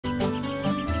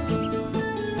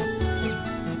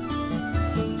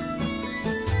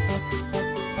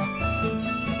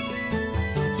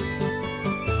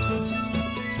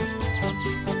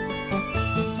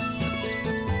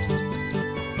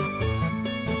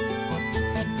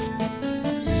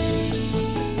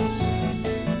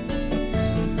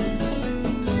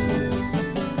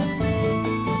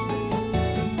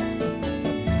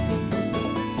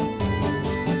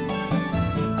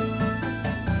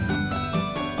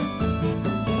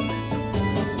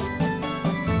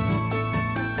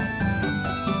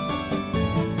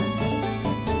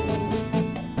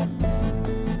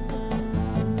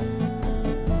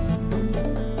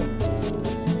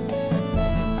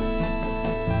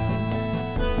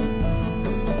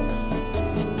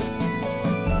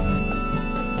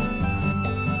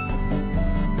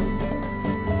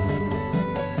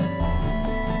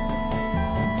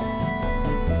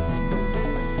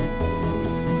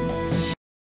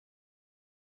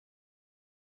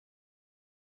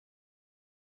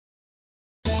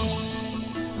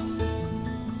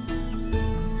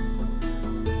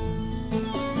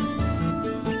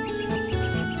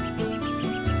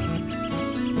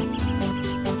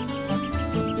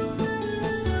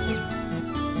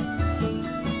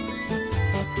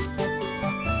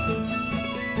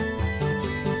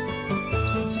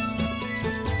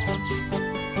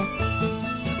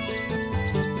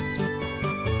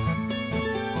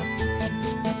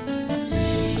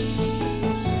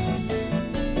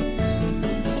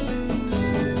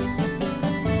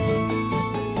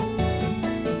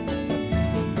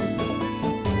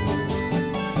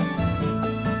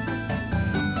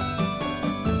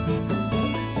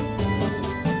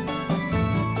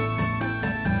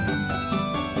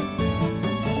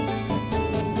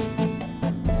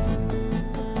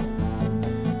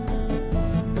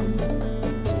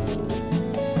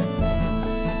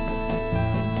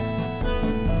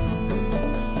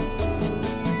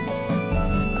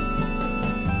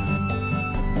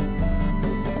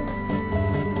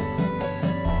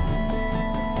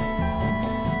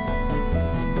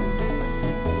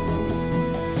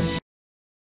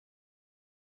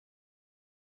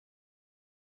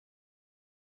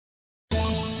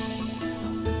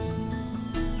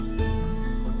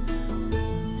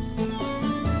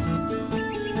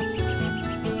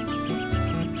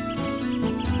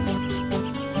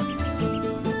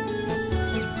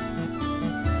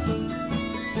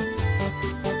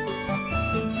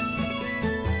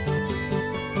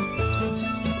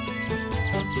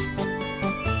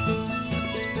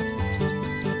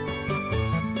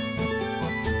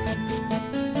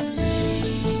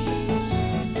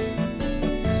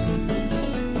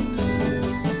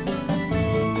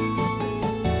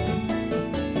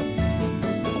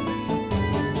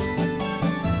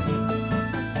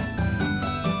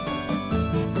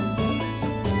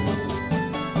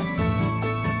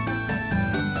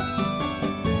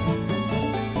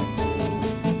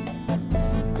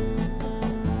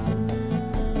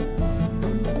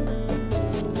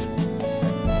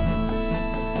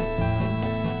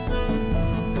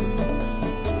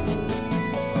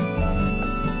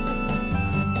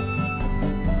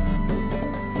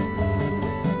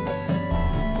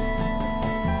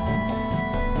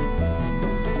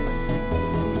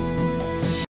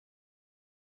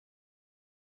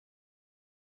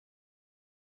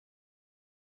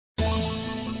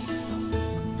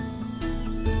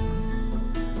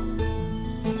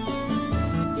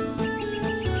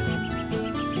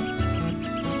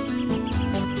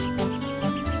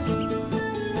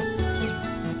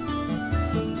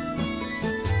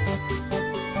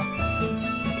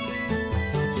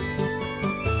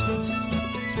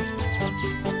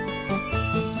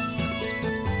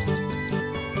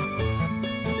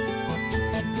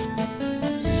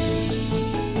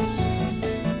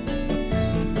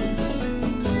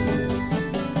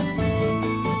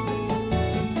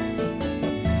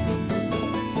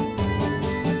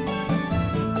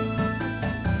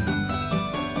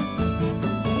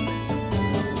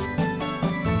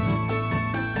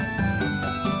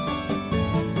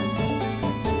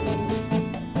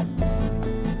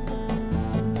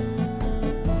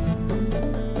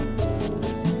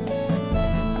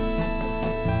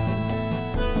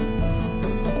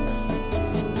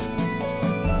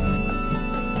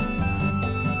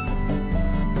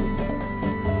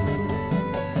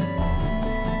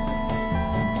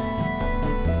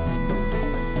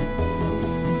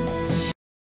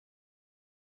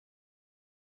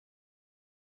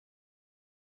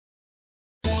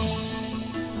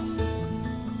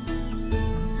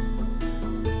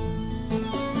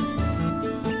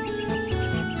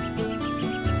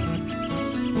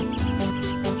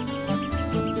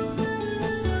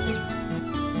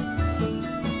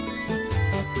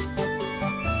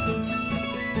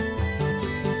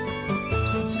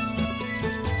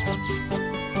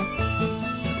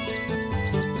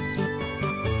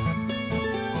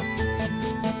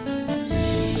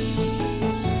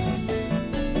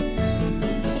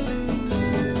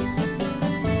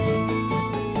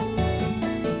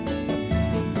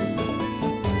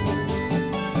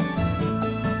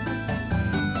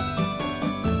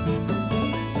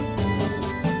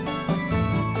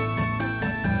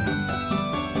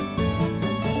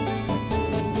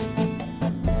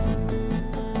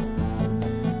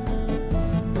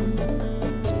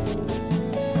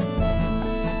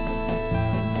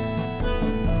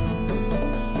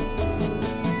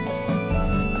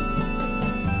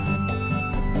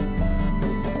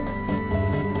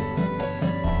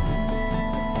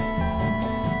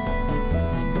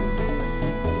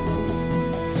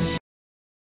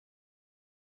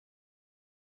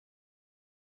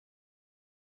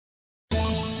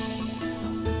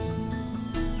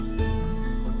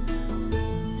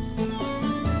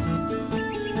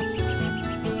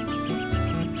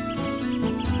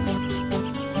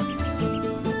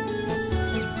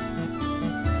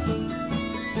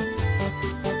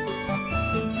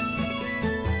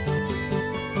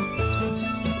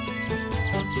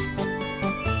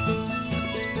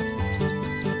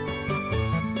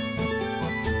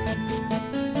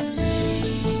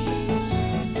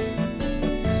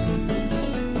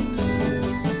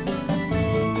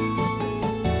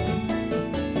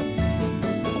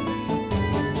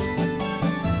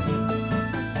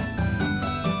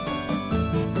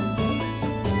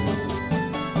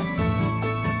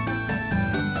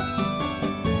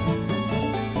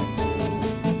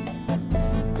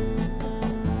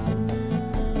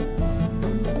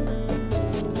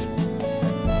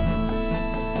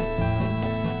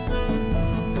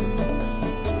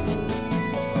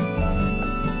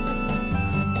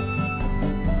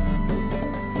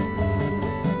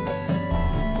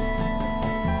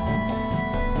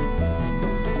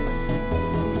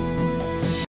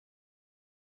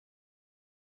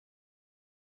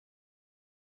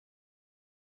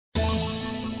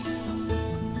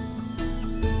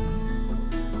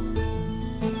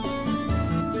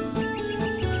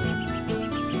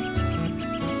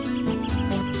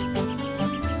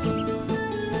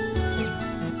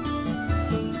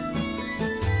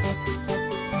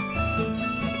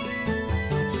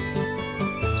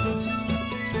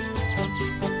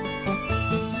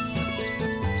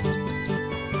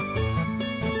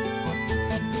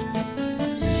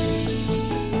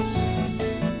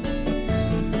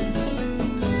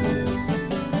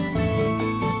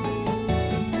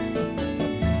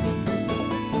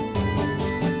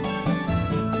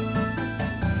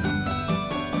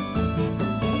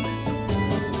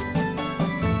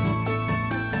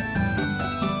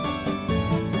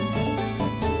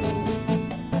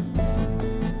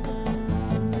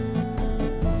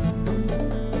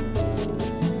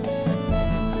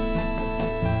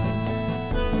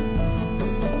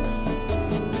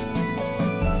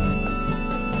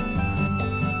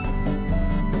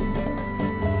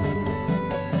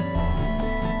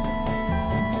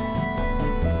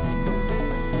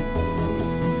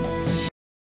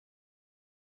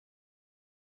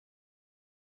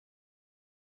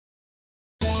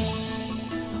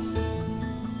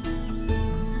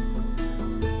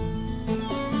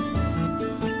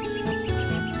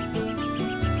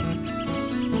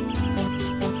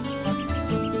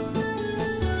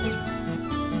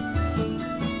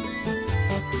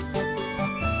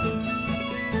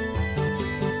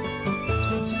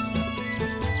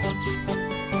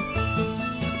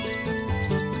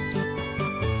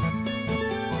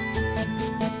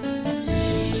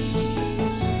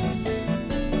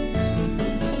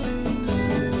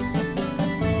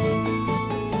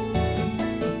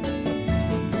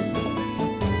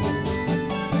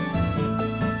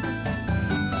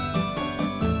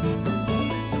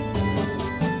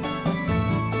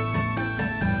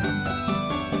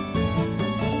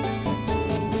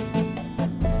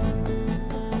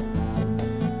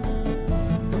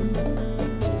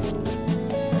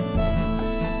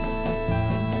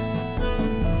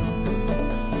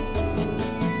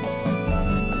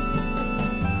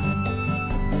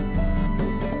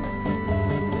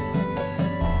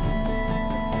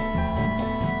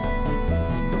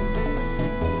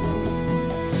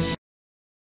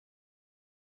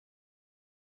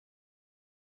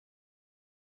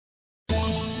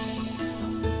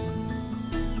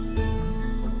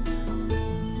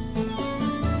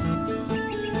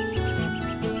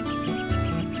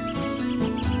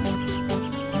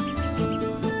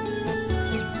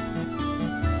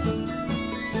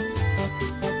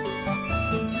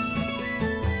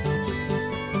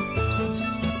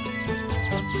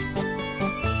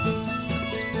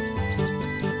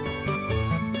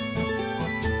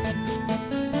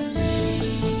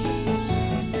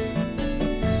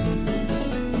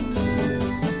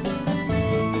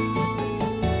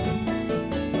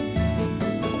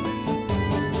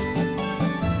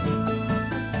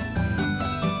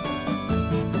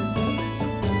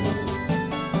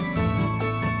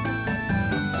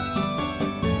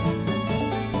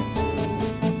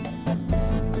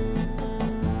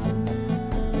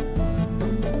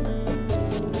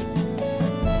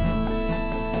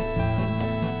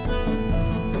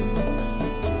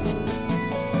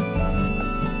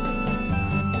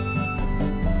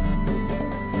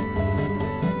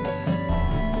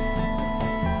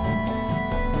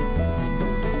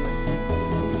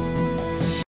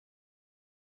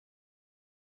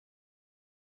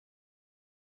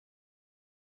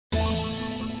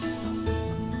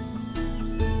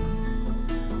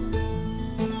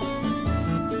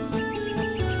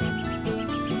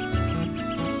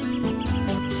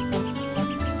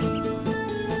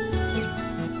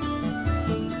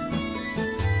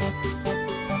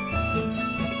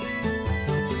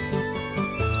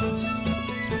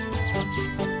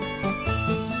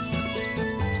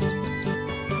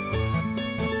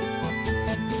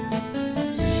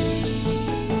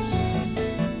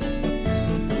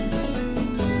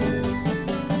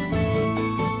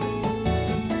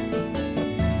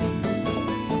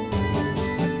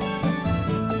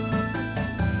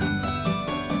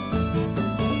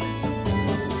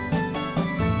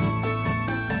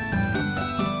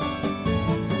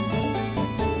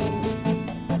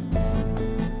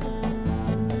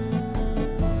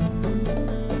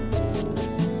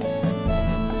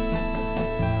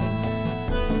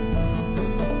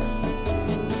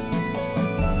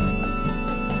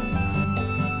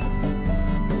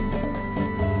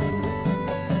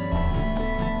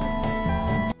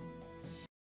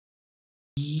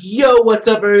Yo, what's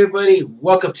up, everybody?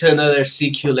 Welcome to another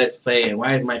CQ Let's Play. And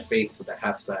why is my face to the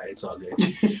half side? It's all good.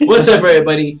 What's up,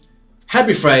 everybody?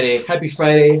 Happy Friday. Happy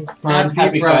Friday.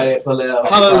 Happy Friday.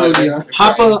 Hallelujah.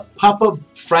 Papa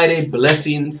Friday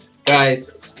blessings.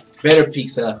 Guys, better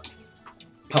pizza.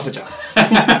 Papa John's.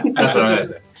 That's what I'm going to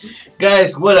say.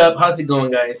 Guys, what up? How's it going,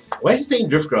 guys? Why is it saying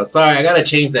Drift Girl? Sorry, I got to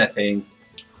change that thing.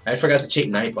 I forgot to change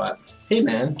Nightbot. Hey,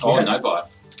 man. Oh, yeah. Nightbot.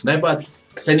 Nightbot's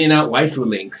sending out waifu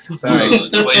links. Sorry.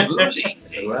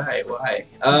 Why?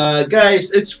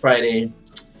 Guys, it's Friday.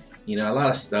 You know, a lot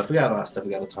of stuff. We got a lot of stuff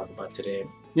we got to talk about today.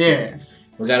 Yeah.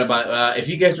 We got about, if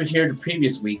you guys were here the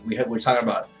previous week, we're talking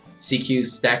about CQ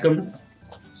Stack'ems.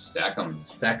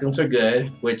 Stack'ems are good,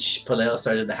 which Paleo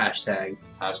started the hashtag.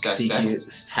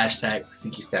 Hashtag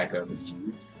CQ Stack'ems.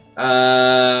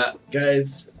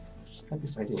 Guys, happy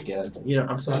Friday again. You know,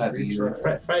 I'm so happy.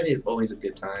 Friday is always a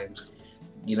good time.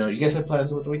 You know, you guys have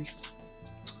plans over the week?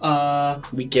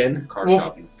 Weekend? Car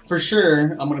shopping. For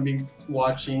sure, I'm going to be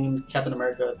watching Captain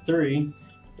America 3,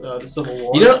 the Civil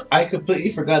War. You know, I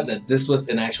completely forgot that this was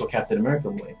an actual Captain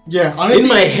America movie. Yeah, honestly. In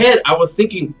my head, I was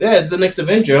thinking, yeah, it's the next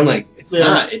Avenger. I'm like, it's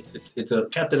not. It's a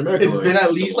Captain America movie. It's been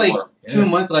at least like 2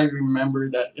 months that I remember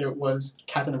that it was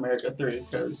Captain America 3,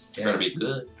 because... It's going to be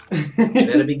good.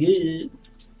 That'll be good.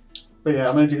 But yeah,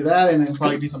 I'm going to do that and then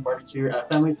probably do some barbecue at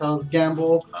family's house,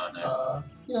 gamble. Oh, nice.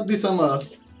 You know, do some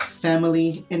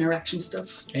family interaction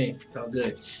stuff. Hey, it's all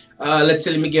good. Let's see,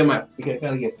 let me get we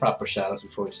gotta get proper shout outs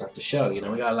before we start the show. You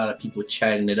know, we got a lot of people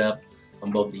chatting it up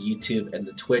on both the YouTube and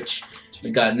the Twitch.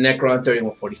 We got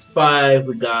Necron3145,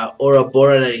 we got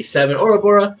Orabora97.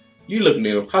 Orabora, you look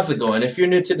new. How's it going? If you're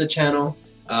new to the channel,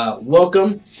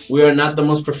 welcome. We are not the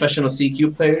most professional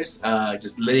CQ players.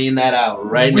 Just letting that out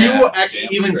right now. We will actually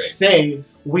even say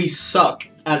we suck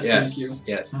at CQ.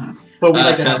 Yes. But we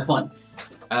like to have fun.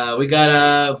 We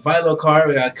got Vilo Car,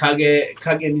 we got Kage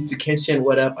Mitsu Kenshin,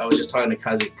 what up? I was just talking to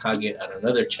Kage on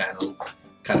another channel.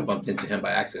 Kind of bumped into him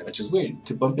by accident, which is weird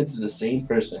to bump into the same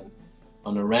person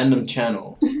on a random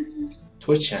channel.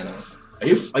 Twitch channel. Are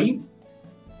you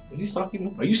is he stalking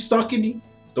me? Are you stalking me?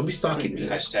 Don't be stalking me.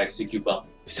 Hashtag CQ bump.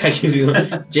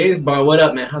 James Bond, what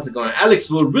up, man? How's it going? Alex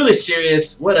Wood, really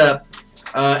serious, what up?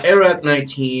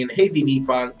 Eric19, hey BB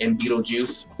Pong, and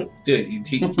Beetlejuice.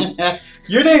 Dude,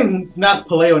 your name not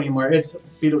Paleo anymore, it's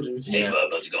Beetlejuice. Hey,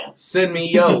 bub, how's it going? Send me,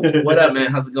 yo. What up,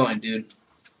 man? How's it going, dude?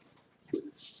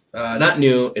 Not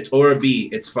new, it's Aura B,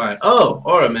 it's fine. Oh,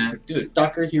 Aura, man, dude.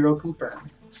 Stalker Hero confirmed.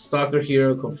 Stalker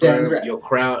Hero confirmed. Right. Your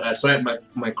crown, that's right,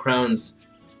 my crown's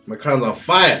on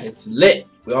fire. It's lit.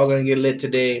 We're all gonna get lit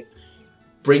today.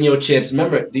 Bring your chips.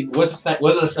 Remember, what's the snack?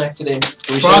 What's the snacks today?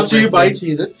 Brought to you by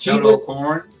Cheez-Its. Choco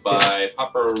Corn by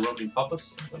Papa Romy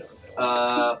Papas.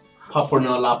 Papa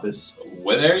No Lapis.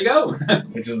 Well, there you go.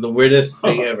 Which is the weirdest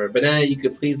thing ever. Banana, you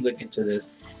could please look into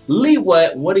this. Lee,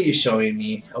 what are you showing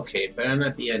me? Okay, better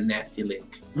not be a nasty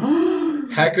link.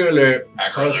 Hacker alert.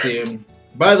 Calcium.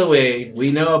 By the way,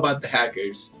 we know about the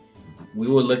hackers. We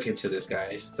will look into this,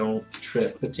 guys. Don't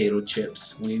trip potato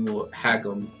chips. We will hack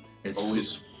them and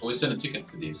Always send a ticket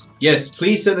for these. Yes,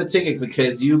 please send a ticket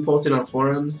because you posting on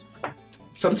forums.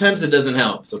 Sometimes it doesn't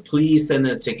help, so please send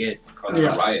a ticket. Cause a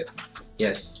riot.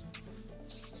 Yes.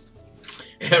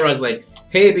 Aaron's like,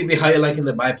 hey baby, how you liking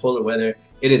the bipolar weather?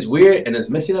 It is weird and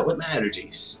it's messing up with my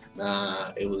allergies.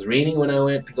 It was raining when I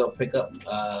went to go pick up.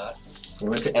 We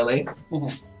went to LA.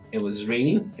 It was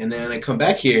raining, and then I come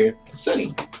back here. It's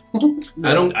sunny.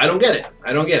 I don't get it.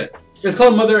 I don't get it. It's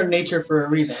called Mother Nature for a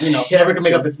reason. You know, Yeah, never can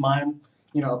make up its mind.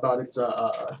 You know, about its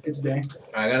day.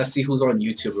 I gotta see who's on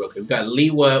YouTube real quick. We got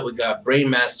Leewa, we got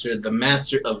Brainmaster, the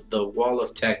master of the wall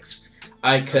of text,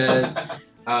 Icuz,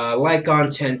 Lycon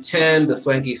 1010, the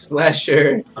Swanky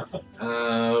Splasher.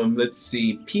 Let's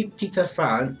see, Pita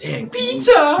Fan. Dang,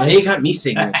 Pita! Now you got me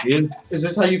singing, dude. Is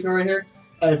this how you feel right here?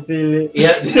 I feel it.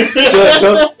 Yeah,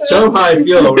 show them how I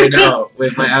feel right now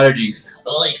with my allergies.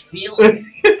 Oh, I feel it.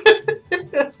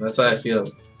 That's how I feel.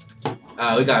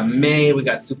 We got May, we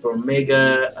got Super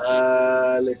Omega,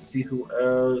 let's see who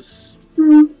else.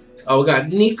 Oh, we got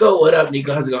Nico. What up,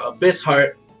 Nico? How's it going? Abyss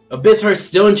Heart. Abyss Heart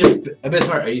still in Japan. Abyss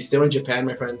Heart, are you still in Japan,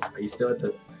 my friend? Are you still at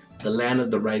the land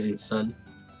of the rising sun?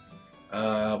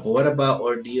 But what about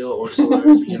Ordeal or Solar?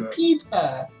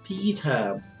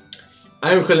 Pita.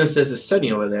 Iron Krillin says it's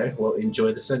sunny over there. Well,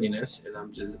 enjoy the sunniness. And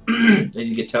I'm just, as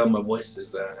you can tell, my voice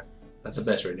is not the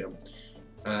best right now.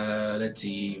 Let's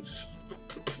see.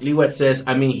 Liwet says,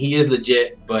 I mean, he is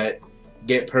legit, but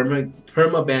get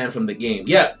perma banned from the game.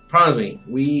 Yeah, promise me,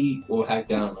 we will hack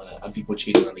down on people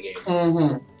cheating on the game.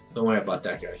 Don't worry about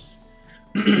that, guys.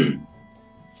 I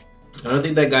don't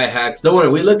think that guy hacks. Don't worry,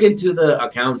 we look into the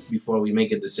accounts before we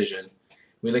make a decision.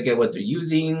 We look at what they're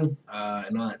using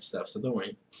and all that stuff. So don't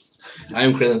worry.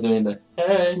 I'm Chris doing the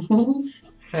hey,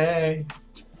 hey.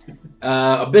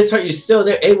 Abyss Heart, you're still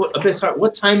there. Hey, Abyss Heart,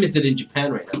 what time is it in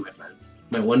Japan right now, my friend?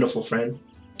 My wonderful friend.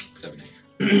 7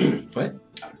 What?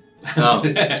 Oh.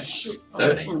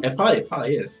 7 8. It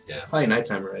probably is. Yeah. Probably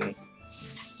nighttime already.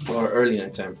 Or early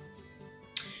nighttime.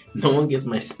 No one gets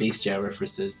my Space Jam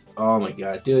references. Oh my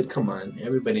god, dude, come on.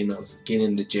 Everybody knows. Get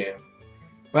in the jam.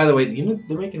 By the way, do you know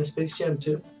they're making a Space Jam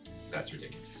too? That's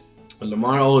ridiculous.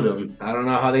 Lamar Odom. I don't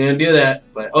know how they're gonna do that,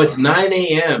 but oh, it's 9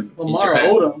 a.m. Lamar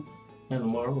Odom. Yeah,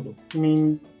 Lamar Odom. You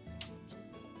mean?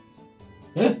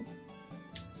 Huh?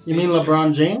 You mean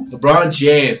LeBron James? LeBron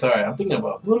James. Sorry, I'm thinking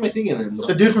about. Who am I thinking of?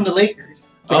 The dude from the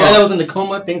Lakers. The guy that was in the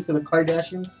coma thanks to the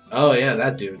Kardashians. Oh yeah,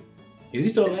 that dude. Is he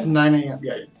still there? It's 9 a.m.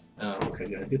 Yeah, it's. Oh, okay,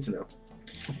 good to know.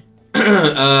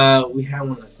 We have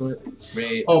one that's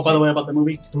great. Oh, by the way, about the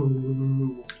movie.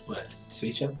 What?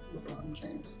 Sweet Jam? LeBron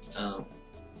James. Oh.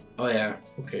 Oh yeah.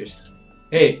 Who cares?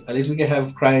 Hey, at least we can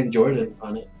have Crying Jordan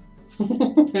on it.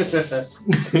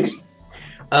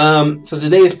 So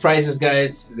today's prices,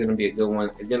 guys, is gonna be a good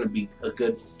one. It's gonna be a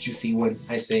good juicy one.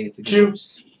 I say it's a good one.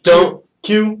 Don't.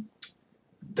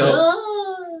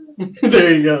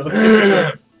 There you go.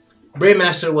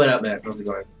 Brainmaster, what up, man? How's it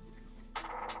going?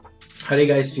 How do you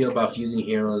guys feel about fusing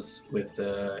heroes with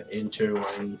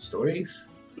intertwining stories?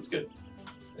 It's good.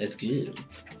 It's good.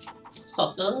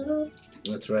 Suck up.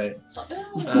 That's right. Suck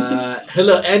up.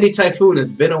 Hello, Andy Typhoon.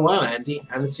 It's been a while, Andy.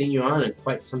 Haven't seen you on in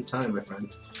quite some time, my friend.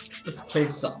 Let's play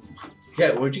some.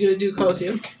 Yeah, weren't you gonna do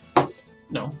Coliseum?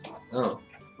 No. Oh,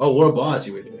 World Boss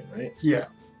you were doing, right? Yeah.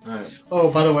 Alright.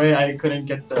 Oh, by the way, I couldn't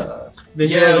get the the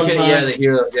heroes.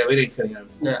 Yeah, we didn't cut them.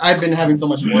 Yeah, I've been having so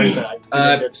much work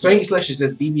that Swanky Slasher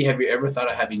says, BB, have you ever thought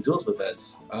of having duels with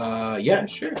us? Yeah,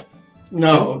 sure.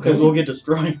 No, because we'll get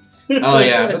destroyed. Oh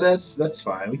yeah, but that's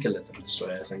fine. We can let them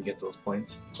destroy us and get those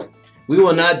points. We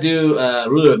will not do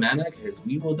Ruler of Mana because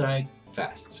we will die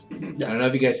fast. Yeah. I don't know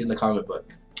if you guys seen the comic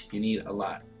book. You need a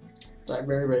lot. Like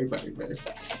very fast.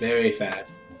 Very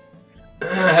fast.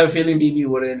 I have a feeling BB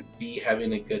wouldn't be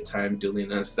having a good time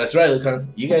dueling us. That's right,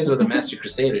 Lucan. You guys are the Master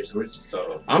Crusaders.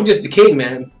 I'm just the king,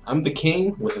 man. I'm the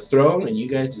king with a throne, and you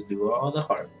guys just do all the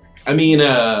hard work. I mean,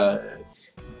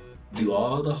 do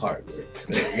all the hard work.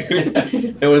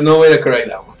 There was no way to correct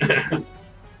that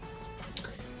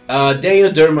one.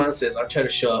 Daniel Durman says, I'll try to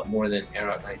show up more than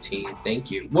Air 19. Thank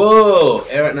you. Whoa,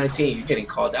 Air 19, you're getting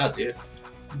called out, dude.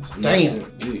 Damn,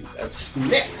 dude, that's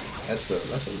next. That's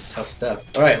some tough stuff.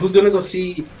 All right, who's gonna go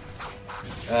see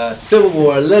Civil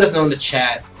War? Let us know in the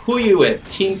chat. Who are you with?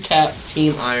 Team Cap,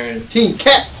 Team Iron, Team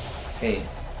Cap. Hey,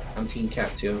 I'm Team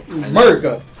Cap too.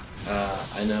 America.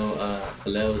 I know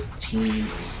Haleo's Team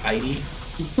Spidey.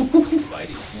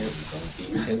 Spidey.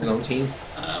 His own team.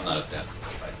 I'm not a fan of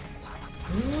Spidey.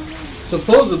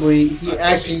 Supposedly, he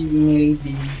actually may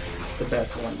be the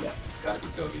best one yet. It's gotta be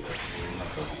Toby though. It's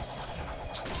not Toby.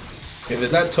 If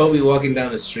it's not Toby walking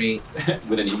down the street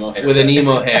with an emo hair. with an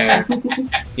emo hair,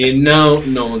 you know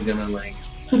no one's gonna like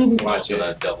watch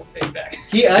it. Double take back.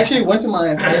 He actually went to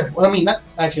my high school. I mean, not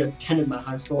actually attended my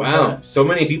high school. Wow, so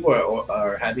many people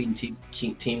are having Team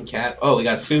Cap. Oh, we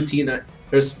got 2 Team.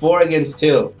 There's 4 against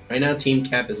 2. Right now, Team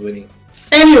Cap is winning.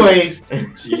 Anyways,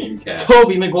 Team Cap.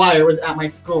 Toby Maguire was at my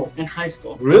school in high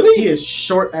school. Really? He is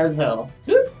short as hell.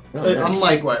 Oh, I'm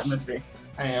like, what? Let me see.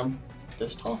 I am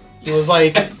this tall. He was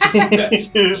like,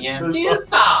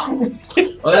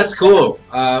 Oh, that's cool.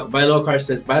 Vilokar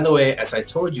says, by the way, as I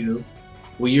told you,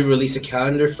 will you release a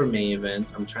calendar for May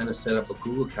event? I'm trying to set up a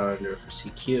Google Calendar for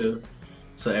CQ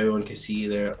so everyone can see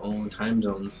their own time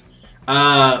zones.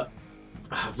 Vilokar,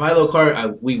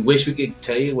 we wish we could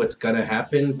tell you what's gonna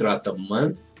happen throughout the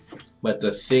month, but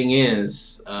the thing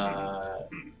is,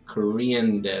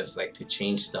 Korean devs like to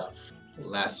change stuff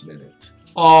last minute.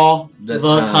 all the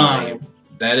time.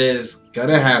 That is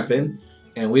gonna happen,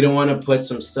 and we don't want to put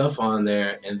some stuff on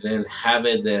there and then have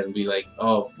it then be like,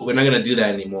 oh, we're not gonna do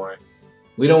that anymore.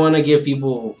 We don't want to give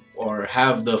people or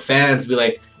have the fans be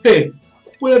like, hey,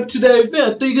 what up to that event? I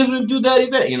thought you guys were gonna do that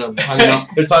event. You know,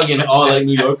 they're talking all like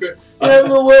New Yorker. Yeah,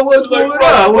 what's going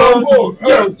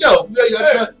on? Yo,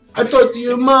 I talked to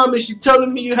your mom and she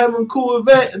telling me you having a cool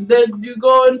event and then you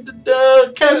go and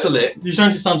cancel it. You're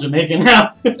trying to sound Jamaican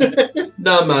now.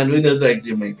 No, man, we know like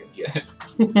Jamaican. Yeah.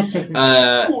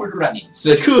 Cool runnings.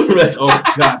 So cool run. Oh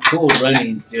god, cool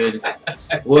runnings, dude.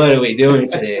 What are we doing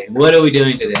today?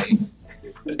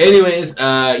 Anyways,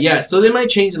 yeah, so they might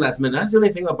change the last minute. That's the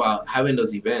only thing about having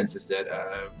those events is that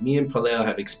me and Paleo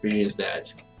have experienced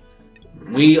that.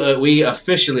 We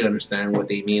officially understand what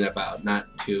they mean about not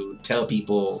to tell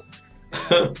people,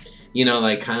 you know,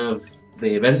 like kind of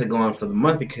the events that go on for the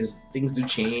month because things do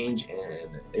change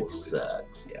and it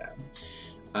sucks. Yeah.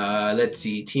 Let's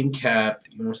see. Team Cap.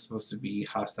 You're supposed to be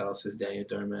hostile, says Daniel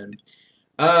Dorman.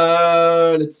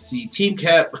 Let's see. Team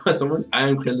Cap. Someone's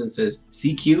Iron Krillin says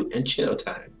CQ and chill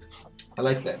time. I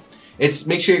like that. It's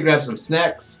make sure you grab some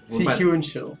snacks. CQ and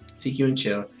chill. CQ and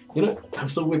chill. You know, I'm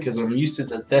so weird because I'm used to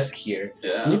the desk here.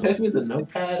 Yeah. Can you pass me the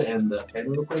notepad and the pen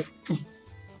real quick?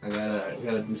 I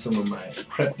gotta do some of my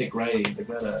cryptic writings. I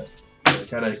gotta.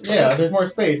 Yeah, there's more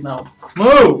space now.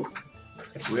 Move!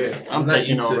 It's weird. I'm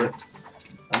taking over.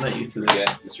 I'm not used to this.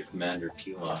 Yeah, Mr. Commander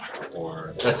Pilaf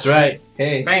or. That's right.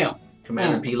 Hey, Bam!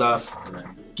 Commander Pilaf.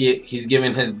 He's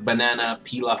giving his banana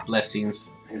Pilaf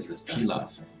blessings. Here's this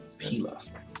Pilaf. Pilaf.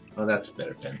 Oh, that's a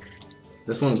better pen.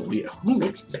 This one's weird. Who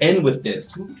makes pen with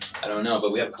this? I don't know,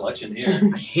 but we have a collection here.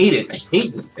 I hate it. I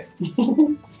hate this pen.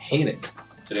 I hate it.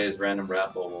 Today's random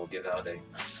raffle will give out a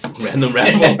Random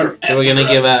raffle. So we're gonna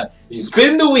give out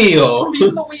spin the wheel.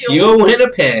 Spin the wheel. You'll win a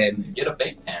pen. Get a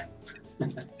fake pen.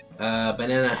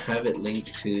 Banana, have it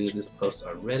linked to this post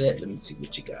on Reddit. Let me see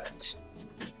what you got.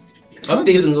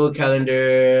 Updates and Google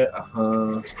Calendar.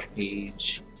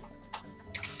 Page.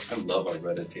 I love our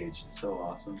Reddit page. It's so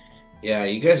awesome. Yeah,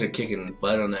 you guys are kicking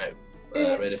butt on that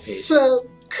Reddit page. So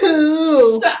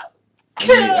cool!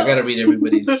 I gotta read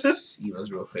everybody's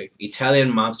emails real quick.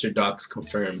 Italian mobster docs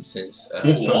confirmed since.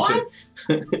 What?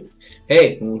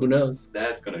 Hey, who knows?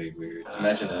 That's gonna be weird.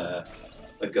 Imagine a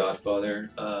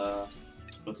Godfather.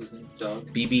 What's his name? Dog.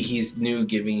 BB, he's new,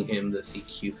 giving him the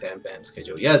CQ fan band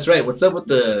schedule. Yeah, that's right. What's up with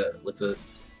the?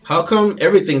 How come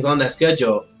everything's on that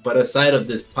schedule, but aside of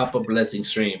this pop-up blessing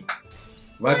stream?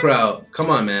 Crowd, come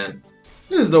on, man.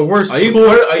 This is the worst. Are you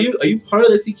part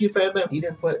of the CQ fan band? He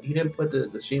didn't put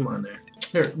the stream on there.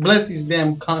 Here, bless these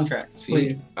damn contracts, See,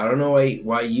 please. I don't know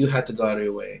why you had to go out of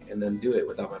your way and then do it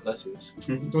without my blessings.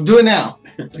 We'll do it now,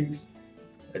 please.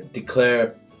 I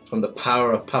declare from the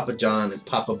power of Papa John and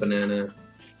Papa Banana,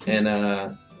 and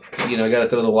I gotta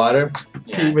throw the water.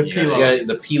 With Pilaf. Yeah,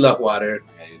 the Pilaf water,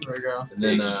 There we go. and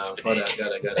then hold on,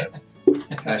 gotta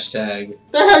hashtag.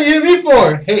 That's how you hit me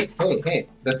for. Hey,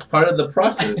 that's part of the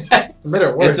process.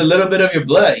 Better work. It's a little bit of your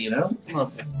blood, you know. I'm gonna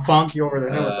bonk you over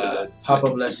the head. Papa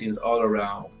blessings all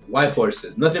around. White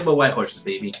horses, nothing but white horses,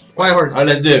 baby. White horse. All right,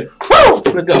 let's do it. Woo!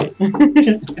 Let's go.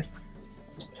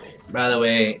 By the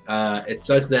way, it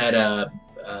sucks that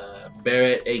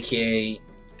Barrett, aka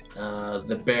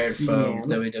the Barrett from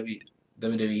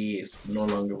WWE, is no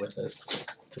longer with us.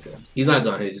 It's okay. He's not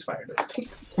gone. He just fired him.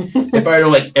 They fired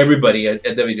him like everybody at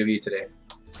WWE today.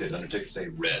 Did Undertaker say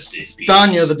rest in peace?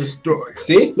 Stanya the Destroyer.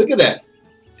 See, look at that.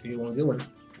 You want a good one?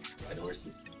 White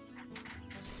horses.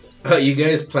 Oh, you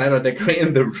guys plan on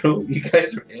decorating the room? You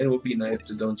guys are in. Would be nice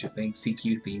to, don't you think?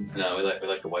 CQ theme. No, we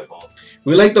like the white balls.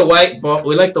 We like the white ball.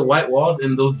 We like the white walls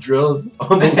and those drills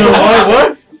on the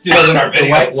What? See the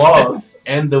white walls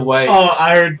and the white. Oh,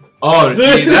 I heard. Oh,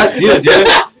 see, that's you, dude.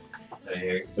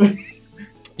 Hey,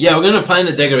 Yeah, we're gonna plan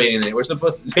the decorating it. We're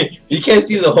supposed to. You can't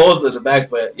see the holes in the back,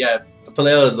 but yeah,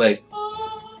 Paleo is like.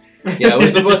 Yeah, we're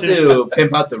supposed to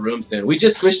pimp out the room soon. We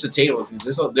just switched the tables.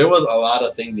 There was a lot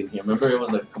of things in here. Remember, it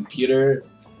was a computer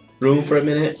room for a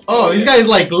minute. Oh, these guys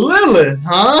like Lilith,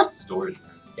 huh? storage.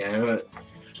 Yeah.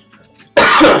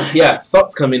 Yeah,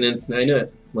 Salt's coming in. I knew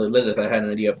it. Well, Lilith, I had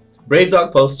an idea. Brave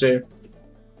Dog poster.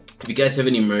 If you guys have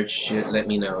any merch, let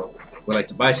me know. Would like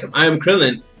to buy some. I am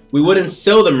Krillin. We wouldn't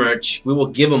sell the merch. We will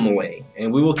give them away,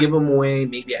 and we will give them away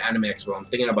maybe at Anime Expo. I'm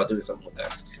thinking about doing something with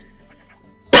that.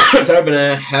 Sorry, but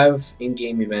I have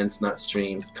in-game events, not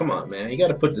streams. Come on, man. You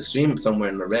gotta put the stream somewhere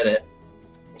in the Reddit.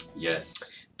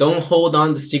 Yes. Don't hold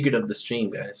on the secret of the stream,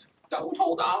 guys. Don't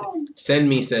hold on. Send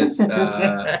me says,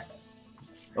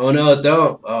 oh no,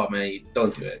 don't. Oh man,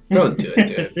 don't do it. Don't do it,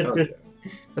 dude. Don't do it.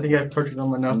 I think I've tortured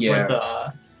them enough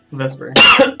Yeah. with Vesper.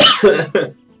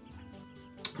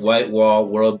 White wall,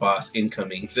 world boss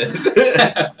incoming says.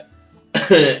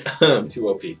 2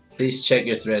 OP. Please check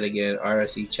your thread again.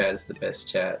 IRC chat is the best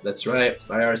chat. That's right.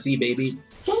 IRC, baby.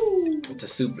 Woo. It's a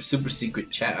super secret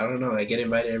chat. I don't know. I get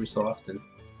invited every so often.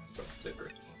 So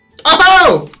secret.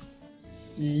 Oh!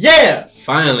 Yeah!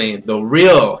 Finally, the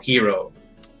real hero.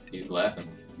 He's laughing.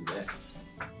 He's dead.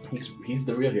 He's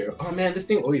the real hero. Oh man, this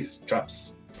thing always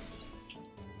drops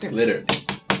glitter.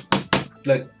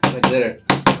 Look, like glitter.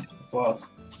 It falls.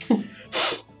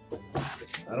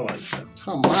 I don't want to.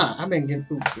 Come on, I've been getting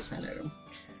oops just at him.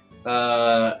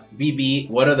 BB,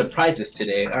 what are the prizes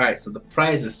today? Alright, so the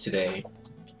prizes today,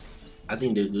 I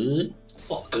think they're good.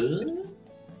 So good.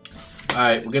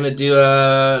 Alright, we're gonna do,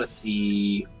 let's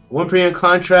see, 1 premium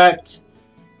contract,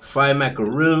 5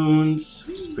 macaroons,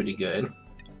 which is pretty good.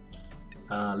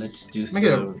 Let's do Let me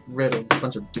get some rid of a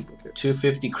bunch of duplicates.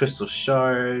 250 crystal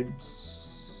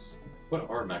shards. What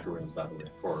are macaroons, by the way,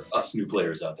 for us new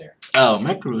players out there? Oh,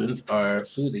 macaroons are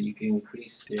food that you can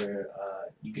increase their.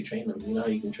 You can train them. You know,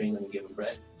 you can train them and give them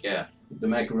bread. Yeah. The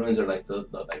macaroons are like the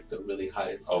really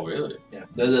highest. Oh, really? Yeah.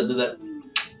 The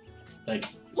like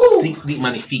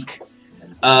magnifique.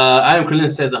 I am Krillin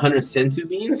says 100 sensu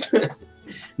beans.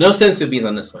 No sensu beans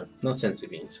on this one. No sensu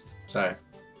beans. Sorry.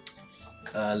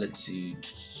 Let's see.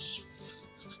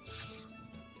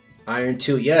 Iron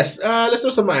 2. Yes. Let's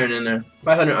throw some iron in there.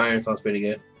 500 iron sounds pretty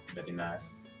good. Very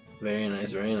nice. Very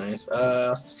nice. Very nice.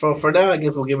 For now, I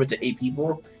guess we'll give it to 8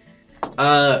 people.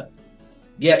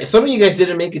 Yeah. Some of you guys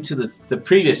didn't make it to the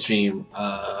previous stream.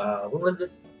 What was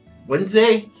it?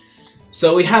 Wednesday.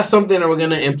 So we have something that we're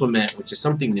gonna implement, which is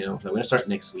something new that we're gonna start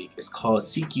next week. It's called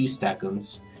CQ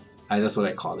Stackums. That's what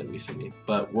I called it recently.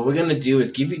 But what we're gonna do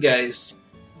is give you guys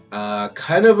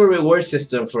kind of a reward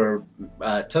system for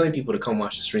telling people to come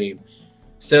watch the stream.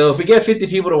 So if we get 50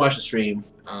 people to watch the stream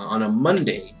on a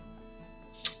Monday,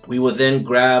 we will then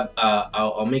grab.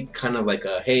 I'll make kind of like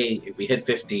a hey, if we hit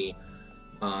 50,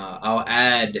 I'll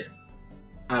add.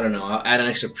 I don't know. I'll add an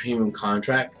extra premium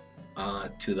contract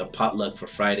to the potluck for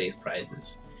Friday's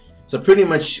prizes. So pretty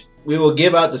much we will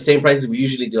give out the same prizes we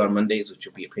usually do on Mondays, which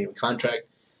will be a premium contract.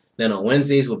 Then on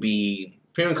Wednesdays will be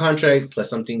premium contract plus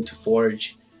something to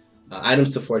forge,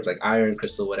 items to forge like iron,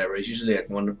 crystal, whatever. It's usually like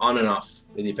one on and off.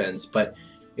 It depends. But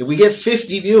if we get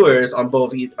 50 viewers on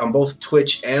both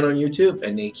Twitch and on YouTube,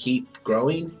 and they keep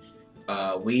growing,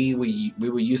 we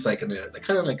will use like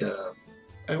kind of like a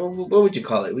what would you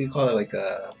call it? We call it like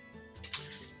a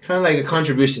kind of like a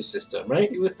contribution system,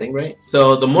 right? You would think, right?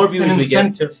 So the more viewers we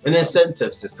get, an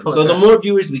incentive system. So the more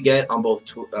viewers we get on both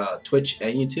Twitch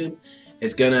and YouTube,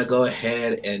 it's gonna go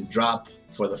ahead and drop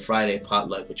for the Friday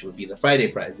potluck, which would be the Friday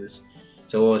prizes.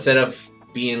 So instead of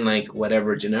being like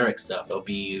whatever generic stuff, it'll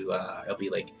be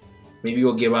like maybe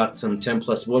we'll give out some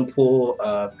 10+1 pool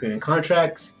premium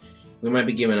contracts. We might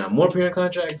be giving out more premium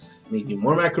contracts, maybe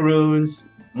more macaroons,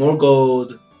 more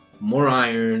gold, more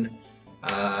iron.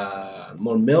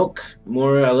 More milk, a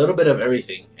little bit of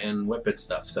everything, and weapon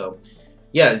stuff. So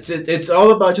yeah, it's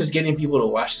all about just getting people to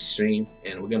watch the stream,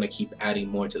 and we're gonna keep adding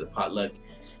more to the potluck.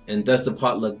 And thus the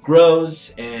potluck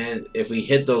grows, and if we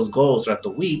hit those goals throughout the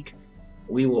week,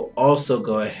 we will also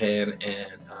go ahead and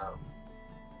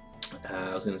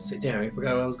I was gonna say, damn, I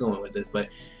forgot where I was going with this, but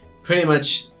pretty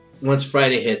much once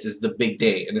Friday hits is the big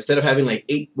day, and instead of having like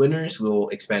 8 winners, we'll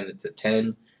expand it to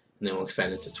 10. And then we'll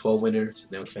expand it to 12 winners,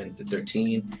 and then we'll expand it to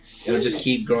 13. It'll just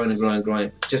keep growing and growing and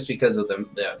growing, just because of the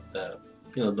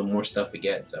more stuff we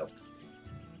get. So,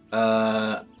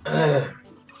 so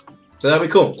that'll be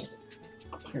cool.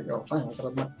 Here we go. Finally,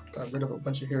 got rid of a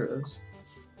bunch of heroes.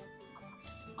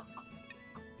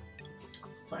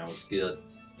 Sounds good.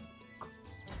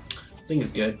 I think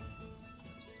it's good.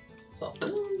 So.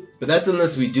 But that's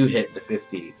unless we do hit the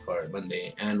 50 for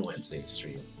Monday and Wednesday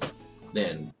stream.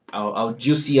 Then I'll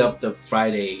juicy up the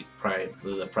Friday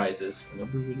the prizes. It'll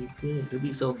be really good. It'll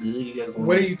be so good. You guys.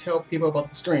 What do you tell people about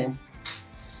the stream?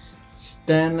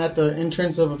 Stand at the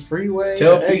entrance of a freeway.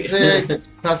 Exit.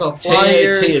 Pass out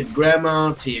flyers. Tell your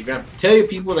grandma. Tell your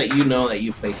people that you know that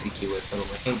you play CQ with. Tell them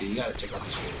like, hey, dude, you gotta check out the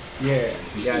stream. Yeah.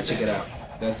 You gotta check it out.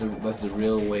 That's the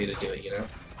real way to do it. You know.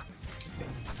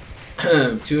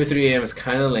 2 or 3 a.m. is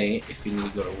kind of late if you need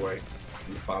to go to work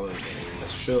the following day.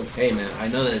 That's true. Hey man, I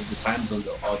know that the time zones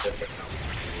are all different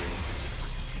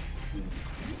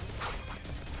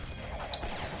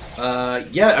now.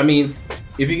 Yeah, I mean,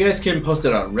 if you guys can post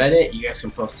it on Reddit, you guys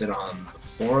can post it on the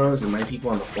forums, remind people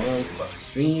on the forums about the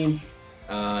stream.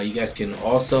 You guys can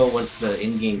also, once the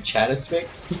in-game chat is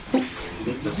fixed,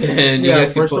 then you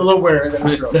guys can we're still aware that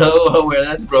we're so aware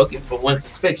that's broken. But once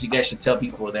it's fixed, you guys should tell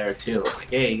people there too. Like,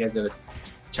 hey, you guys gotta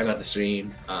check out the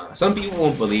stream. Some people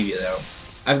won't believe you though.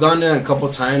 I've gone there a couple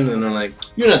times and they're like,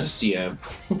 "You're not the CM."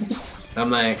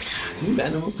 I'm like, "You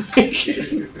ban him."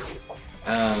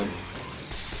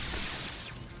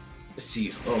 Let's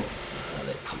see. Oh,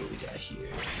 let's see what we got here.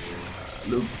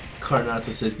 Luke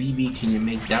Carnato says, "BB, can you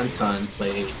make Dansan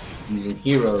play using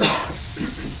heroes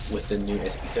with the new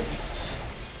SPWs?"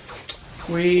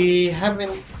 We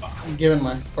haven't given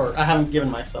I haven't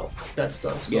given myself that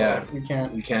stuff. So yeah, we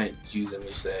can't use them.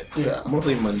 You said. Yeah.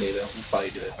 Mostly Monday though. We'll probably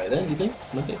do it by then. You think?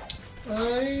 Monday.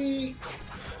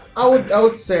 I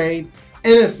would say, and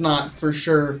if not, for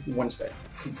sure Wednesday.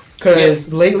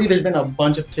 Because lately there's been a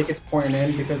bunch of tickets pouring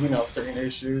in because, you know, certain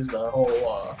issues, the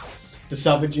whole the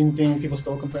salvaging thing, people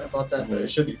still complain about that, but it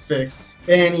should be fixed.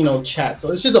 And, you know, chat.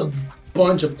 So it's just a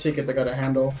bunch of tickets I gotta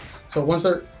handle. So once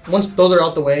those are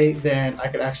out the way, then I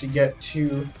could actually get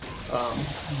to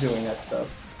doing that stuff.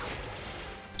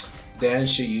 Dan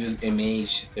should use a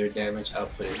mage. Their damage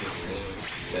output is insane,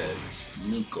 says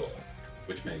Nico.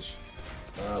 Which mage?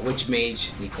 Which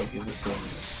mage? Nico, give us some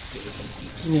peeps.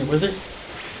 Yeah, wizard.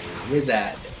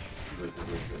 Wizard.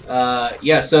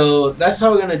 Yeah, so that's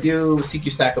how we're gonna do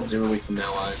CQ stack ups every week from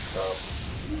now on. So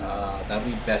that'll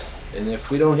be best. And if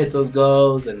we don't hit those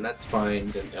goals, then that's fine.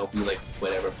 Then it'll be like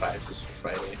whatever prizes for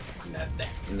Friday. And that's that.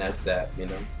 And that's that, you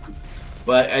know.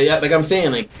 But yeah, like I'm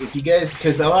saying, like if you guys,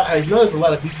 because I noticed a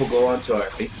lot of people go onto our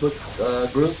Facebook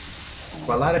group,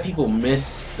 but a lot of people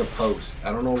miss the post.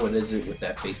 I don't know what is it with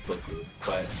that Facebook group,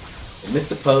 but they miss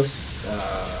the post,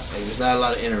 and there's not a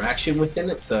lot of interaction within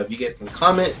it. So if you guys can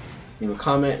comment,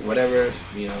 whatever,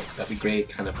 you know, that'd be great.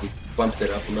 Kind of bumps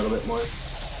it up a little bit more.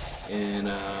 And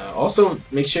also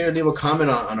make sure to leave a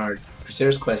comment on our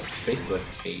Crusaders Quest Facebook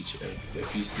page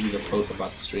if you see the post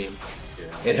about the stream.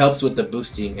 It helps with the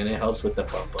boosting and it helps with the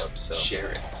bump up. So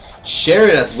share it. Share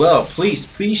it as well, please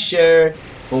share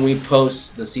when we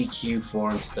post the CQ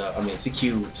forum stuff. I mean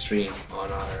CQ stream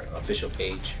on our official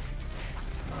page.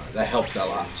 That helps a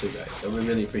lot too, guys. So we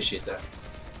really appreciate that.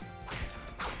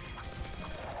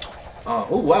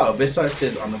 Oh wow, Bissar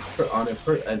says banana.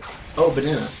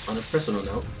 On a personal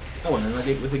note, I went on a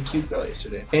date with a cute girl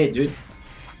yesterday. Hey, dude.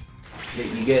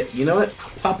 You know what?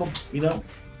 Papa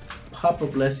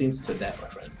blessings to that, my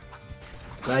friend.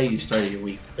 Glad you started your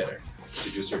week better.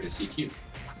 Did you start to CQ?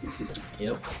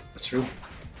 Yep, that's true.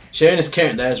 Sharing is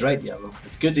caring. That is right, Diablo.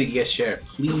 It's good that you guys share.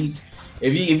 Please,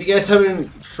 if you guys haven't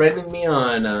friended me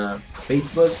on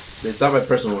Facebook, it's not my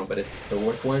personal one, but it's the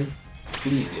work one.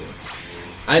 Please do.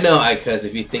 I know, because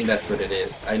if you think that's what it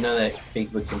is, I know that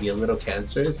Facebook can be a little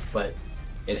cancerous, but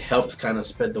it helps kind of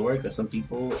spread the word. Because some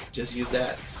people just use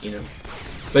that, you know.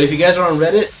 But if you guys are on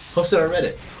Reddit, post it on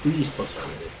Reddit. Please post it on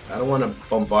Reddit. I don't want to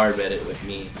bombard Reddit with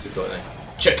me just going like,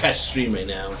 check catch stream right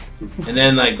now. And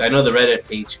then like I know the Reddit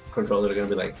page controller are gonna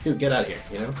be like, dude, get out of here,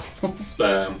 you know?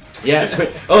 Spam.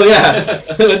 Yeah. Oh yeah.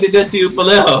 What they did to you,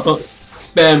 Paleo?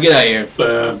 Spam, get out of here.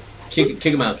 Spam. Kick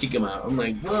him out. Kick him out. I'm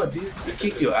like, whoa, dude, they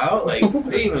kicked you out? Like they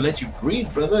didn't even let you breathe,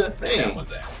 brother. Hey.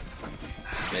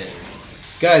 Man.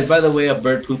 Guys, by the way, a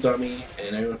bird pooped on me,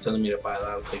 and everyone's telling me to buy a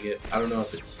lotto ticket. I don't know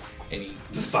if it's any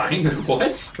sign.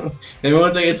 What?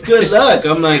 Everyone's like, it's good luck.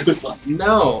 I'm like,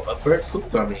 no, a bird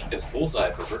pooped on me. It's bullseye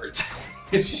for birds.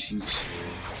 Sheesh.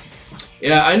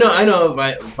 Yeah, I know.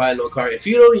 Buy low card. If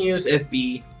you don't use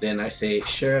FB, then I say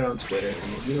share it on Twitter. And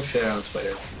if you don't share it on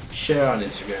Twitter, share it on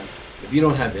Instagram. If you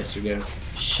don't have Instagram,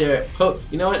 share it.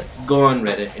 You know what? Go on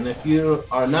Reddit. And if you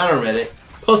are not on Reddit,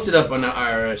 post it up on the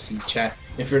IRC chat.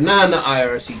 If you're not in the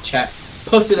IRC chat,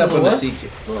 post it up on the CQ.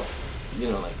 Well, you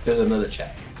know, like there's another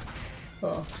chat.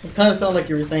 Oh, it kind of sounded like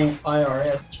you were saying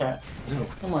IRS chat. No.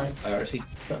 Come on. IRC.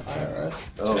 The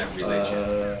IRS. Oh,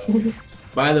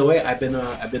 by the way, I've been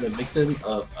a victim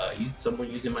of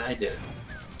someone using my identity.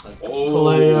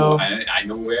 Oh, I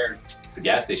know where. The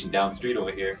gas station down the street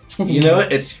over here. You know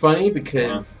what? It's funny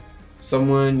because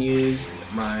someone used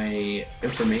my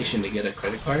information to get a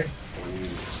credit card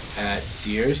at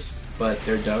Sears. But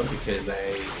they're dumb because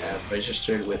I have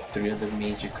registered with 3 of the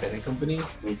major credit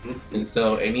companies. And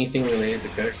so anything related to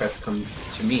credit cards comes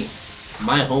to me.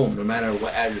 My home, no matter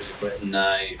what address you put.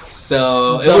 Nice.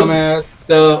 So dumbass.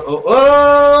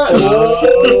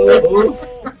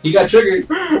 He got triggered.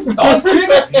 Oh,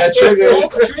 trigger! He got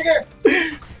triggered. Trigger.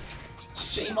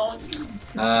 Shame on you.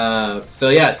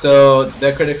 So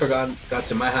that credit card got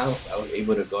to my house. I was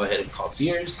able to go ahead and call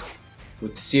Sears.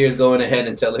 With Sears going ahead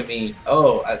and telling me,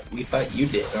 oh, we thought you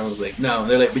did. And I was like, no. And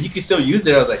they're like, but you can still use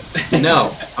it. I was like,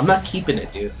 no, I'm not keeping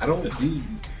it, dude. I don't do.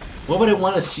 What would I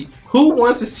want to see? Who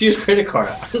wants a Sears credit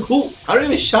card? I don't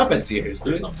even shop at Sears,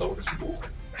 dude. There's some bonus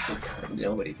rewards. Oh, God,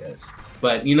 nobody does.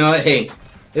 But you know what? Hey,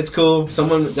 it's cool.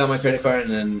 Someone got my credit card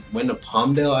and then went to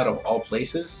Palmdale out of all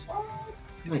places.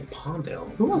 I'm like, Palmdale?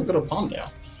 Who wants to go to Palmdale?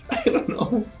 I don't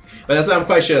know. But I'm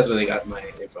quite sure that's where they got my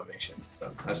information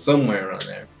from. Somewhere around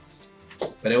there.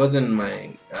 But it wasn't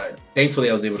my. Thankfully,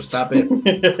 I was able to stop it.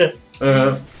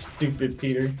 Stupid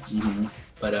Peter.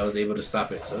 But I was able to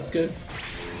stop it, so it's good.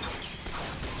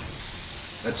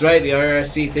 That's right, the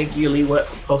IRC. Thank you, Leewet,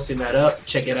 for posting that up.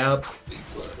 Check it out.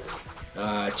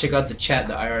 Check out the chat,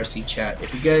 the IRC chat.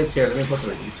 If you guys here, let me post it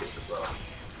on YouTube as well.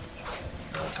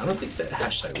 I don't think that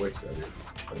hashtag works though.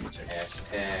 Let me check.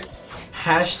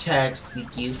 Hashtag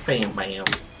CQ fam bam.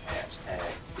 Hashtag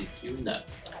CQ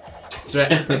nuts. That's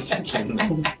right.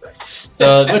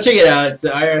 So go check it out. It's the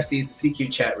IRC's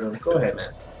CQ chat room. Go ahead,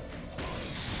 man.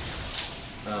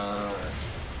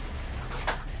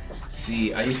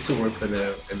 See, I used to work for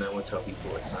them, and I would tell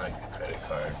people it's not a credit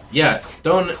card. Yeah,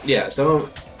 don't.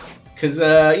 Cause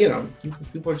you know,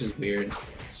 people are just weird.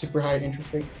 Super high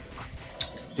interest rate.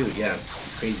 Dude, yeah,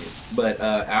 it's crazy. But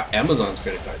Amazon's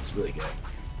credit card is really good.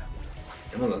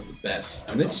 Amazon's the best,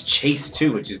 and it's Chase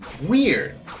too, which is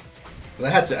weird. I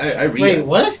had to. I read. Wait,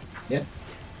 what? Yeah.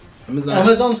 Amazon.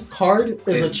 Amazon's card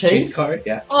is a Chase card.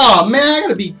 Yeah. Oh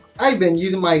man, I've been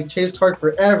using my Chase card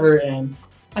forever, and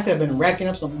I could have been racking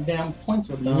up some damn points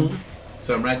with them.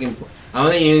 So I'm racking. I'm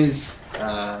gonna use.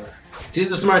 This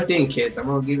is a smart thing, kids. I'm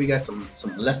gonna give you guys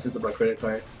some lessons about credit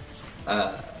card.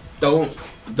 Don't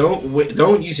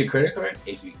use your credit card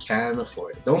if you can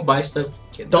afford it. Don't buy stuff.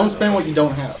 Don't spend what you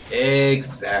don't have.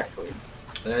 Exactly.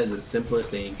 That is the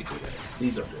simplest thing you can do, guys.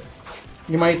 Please don't do it.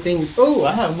 You might think, oh,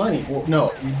 I have money. Well,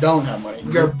 no, you don't have money.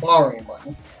 You're borrowing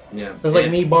money. Yeah. It's like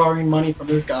me borrowing money from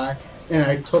this guy, and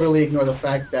I totally ignore the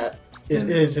fact that it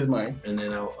is his money. And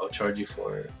then I'll charge you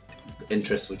for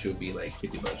interest, which would be like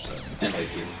 $50. And late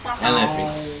fees. And late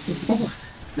fees.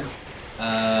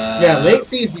 Yeah, late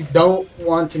fees you don't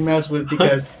want to mess with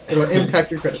because it'll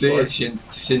impact your credit score.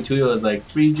 Shintuyo is like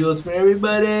free jewels for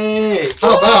everybody.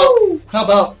 How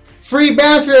about free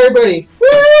bands for everybody? Woo!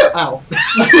 Ow.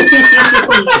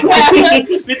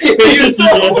 Did you hear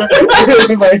yourself?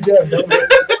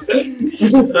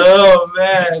 Oh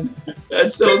man,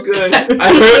 that's so good. I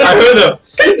heard him.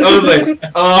 I was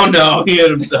like, oh no, he hit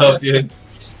himself, dude.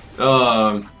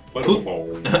 Who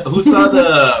saw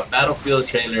the Battlefield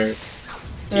trailer?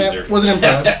 Teaser. Wasn't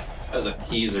impressed. That was a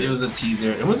teaser. It was a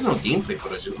teaser. It wasn't no gameplay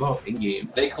footage. It was all in game.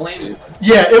 They claimed it.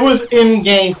 Yeah, it was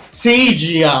in-game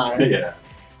CGI. Yeah.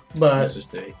 But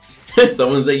Interesting.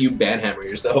 Someone said you banhammer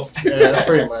yourself. yeah,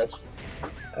 pretty much.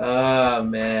 Oh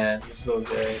man, this is so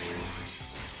good.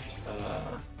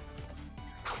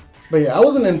 But yeah, I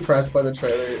wasn't impressed by the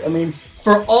trailer. I mean,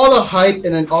 for all the hype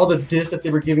and then all the diss that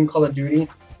they were giving Call of Duty,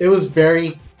 it was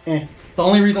very eh. The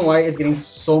only reason why it's getting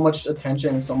so much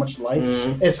attention and so much like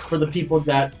is for the people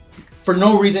that, for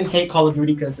no reason, hate Call of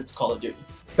Duty because it's Call of Duty.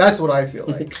 That's what I feel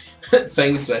like.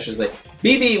 Saying Special is like,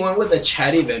 BB, when will the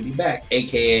chat event be back?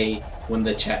 AKA, when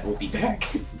the chat will be back.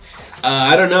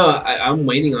 I don't know. I'm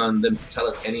waiting on them to tell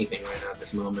us anything right now at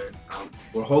this moment.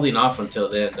 We're holding off until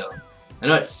then, though. I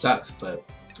know it sucks, but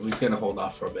we're just going to hold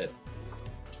off for a bit.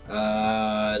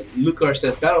 Lucar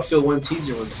says, Battlefield 1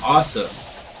 teaser was awesome.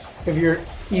 If you're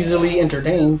easily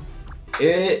entertained.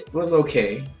 It was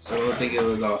okay. I don't think it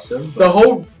was awesome. The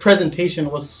whole presentation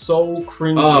was so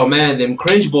cringy. Oh man, them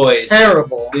cringe boys.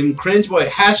 Terrible. Them cringe boys.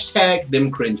 Hashtag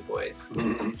them cringe boys.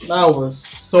 That was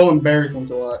so embarrassing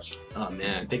to watch. Oh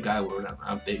man, thank God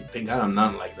thank God I'm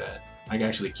not like that. I can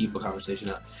actually keep a conversation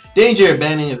up. Danger,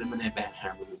 banning is imminent. Ban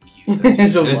hammer will be used.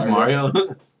 It's Mario.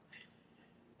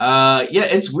 Yeah,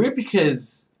 it's weird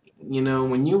because, you know,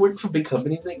 when you work for big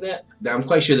companies like that, I'm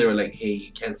quite sure they were like, hey,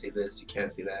 you can't say this, you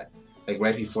can't say that. Like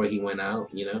right before he went out,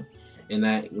 you know? And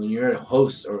that when you're a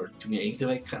host or doing anything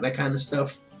like that kind of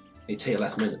stuff, they tell you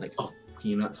last minute, like, oh, can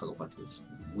you not talk about this?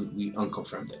 We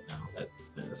unconfirmed it now.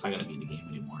 That's not going to be in the game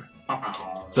anymore.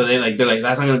 So they're like,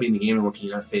 that's not going to be in the game anymore. Can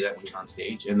you not say that when you're on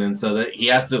stage? And then so that he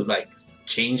has to like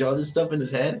change all this stuff in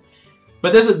his head.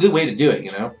 But there's a good way to do it,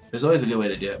 you know? There's always a good way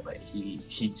to do it. But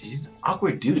he's an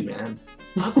awkward dude, man.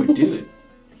 Awkward dude.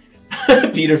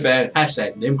 Peter fan,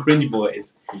 hashtag them cringe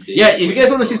boys. Indeed. Yeah, if you guys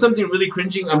want to see something really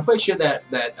cringing, I'm quite sure that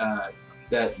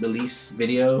release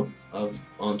video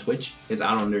on Twitch is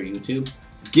out on their YouTube.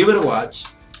 Give it a watch.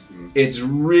 It's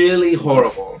really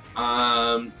horrible.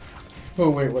 Oh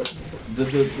wait, what?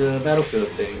 The Battlefield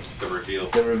thing. The reveal.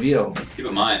 The reveal. Keep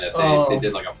in mind that they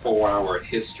did like a 4-hour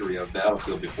history of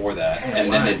Battlefield before that,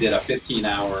 and then they did a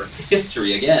 15-hour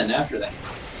history again after that.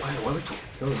 Why would you?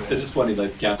 It's just funny,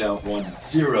 like countdown 1,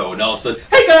 0, and all of a sudden,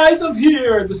 hey guys, I'm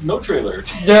here. This is no trailer.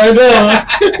 Yeah, I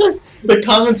know. The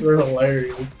comments were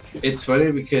hilarious. It's funny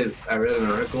because I read an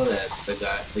article that the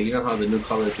guy, you know how the new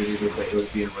Call of Duty it was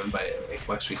being run by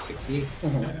Xbox 360.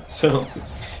 So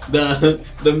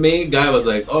the main guy was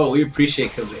like, "Oh, we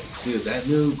appreciate because dude, that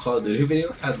new Call of Duty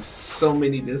video has so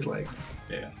many dislikes."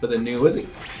 Yeah. But the new, was it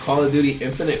Call of Duty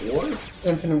Infinite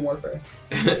Warfare.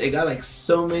 It got like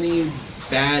so many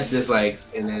bad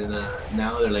dislikes, and then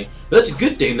now they're like, that's a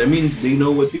good thing. That means they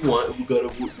know what they want. We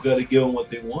gotta give them what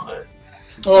they want.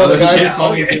 Oh, the guy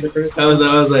responding to the criticism.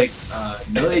 I was like,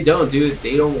 no, they don't, dude.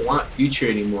 They don't want future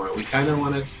anymore. We kind of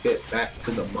want to get back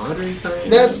to the modern time.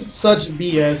 That's such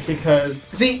BS because,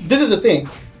 see, this is the thing.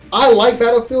 I like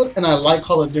Battlefield and I like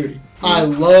Call of Duty. I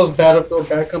love Battlefield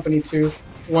Bad Company 2,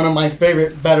 one of my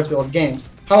favorite Battlefield games.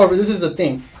 However, this is the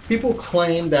thing. People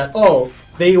claim that, oh,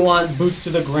 they want boots to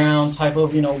the ground type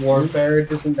of, you know, warfare,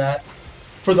 this and that.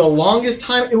 for the longest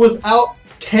time, it was out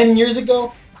 10 years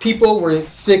ago. People were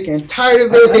sick and tired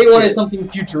of it. They wanted something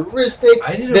futuristic.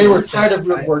 They were tired of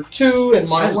World War II and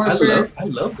Modern Warfare. I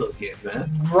love those games, man.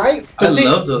 Right? I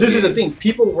love those This games. is the thing.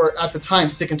 People were, at the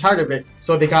time, sick and tired of it.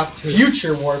 So they got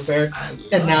Future Warfare,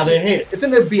 and now they hate it. It's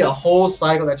going to be a whole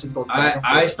cycle that just goes back and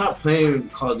forth. I stopped playing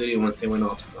Call of Duty once they went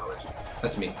all technology.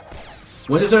 That's me.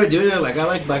 Once I started doing it, like, I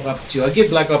like Black Ops 2. I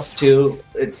give Black Ops 2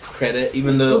 its credit,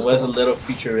 even though it was a little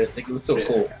futuristic. It was still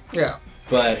cool. Yeah.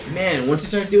 But, man, once you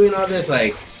start doing all this,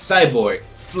 like, cyborg,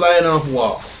 flying off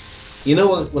walls. You know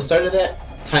what started that?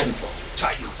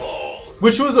 Titanfall.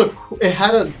 Which was it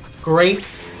had a great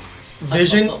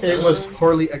vision. It was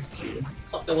poorly executed.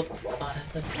 Something with a robot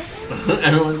at this.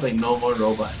 Everyone's like, no more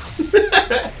robots.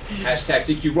 Hashtag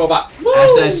CQ robot.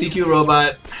 Hashtag CQ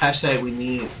robot. Hashtag we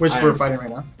need. Which we're fighting right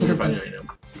now. We're fighting right now.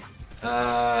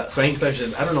 Swanky Slash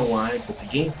says, I don't know why, but the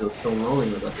game feels so lonely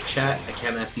without the chat. I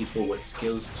can't ask people what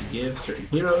skills to give certain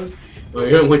heroes,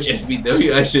 or which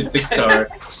SBW I should 6-star.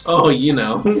 Oh, you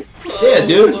know. Yeah,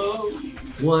 dude.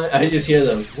 What? I just hear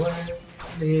them. What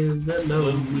is the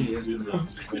loneliest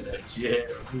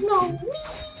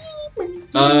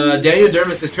Daniel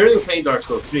Dermot says, currently playing Dark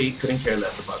Souls 3. Couldn't care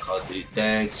less about Call of Duty.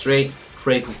 Thanks. Straight.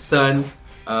 Praise the sun.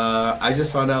 I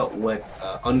just found out what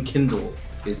Unkindle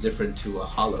is different to a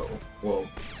hollow. Well,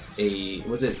 it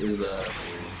was a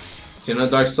so you know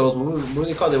Dark Souls, what were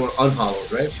they called? They were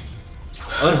unhollows, right?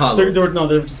 Unhollows.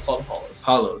 They were just called hollows.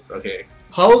 Hollows, okay.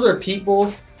 Hollows are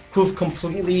people who've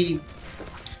completely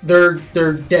they're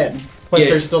dead, but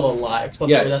they're still alive. So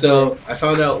so I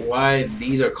found out why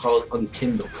these are called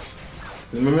unkindles.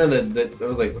 Remember that I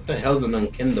was like, what the hell's an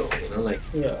unkindle? You know, like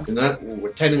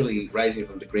we're technically rising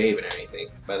from the grave and everything.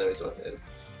 By the way, it's what it is.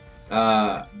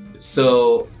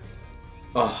 So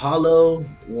a hollow,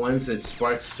 once it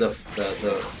sparks the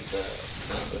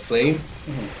flame,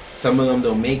 some of them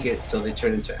don't make it, so they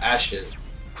turn into ashes,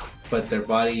 but their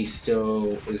body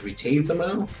still is retained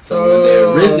somehow. So when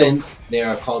they're risen, they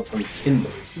are called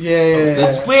unkindles. So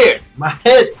it's weird. My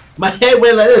head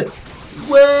went like this.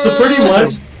 What? So pretty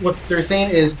much what they're saying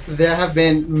is there have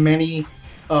been many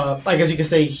I guess you could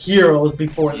say heroes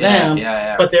before them,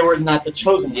 but they were not the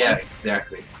chosen one. Yeah,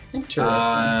 exactly. Interesting.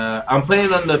 I'm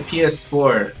playing on the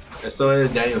PS4. So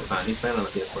is Daniel-san. He's playing on the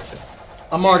PS4 too.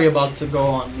 I'm already about to go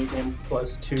on New Game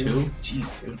Plus 2. 2?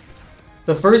 Jeez, dude.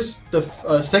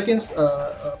 The second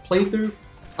playthrough,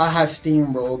 I had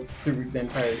steamrolled through the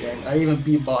entire game. I even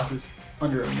beat bosses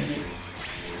under a minute.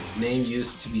 Name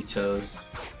used to be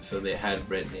toast, so they had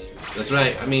bread names. That's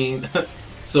right. I mean,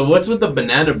 so what's with the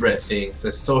banana bread thing?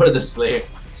 Says Sword of the Slayer.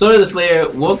 Sword of the Slayer,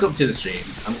 welcome to the stream.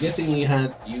 I'm guessing you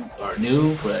are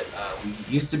new, but we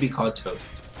used to be called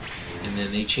Toast, and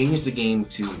then they changed the game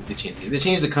to they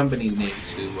changed the company's name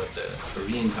to what the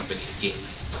Korean company game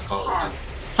is called, which is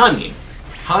Han Game.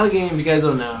 Han Game, if you guys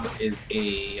don't know, is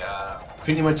a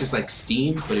pretty much just like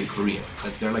Steam, but in Korea.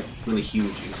 Like, they're like really huge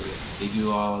in Korea. They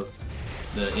do all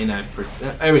the in-app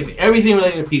everything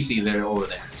related to PC. They're over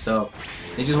there. So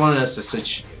they just wanted us to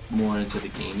switch more into the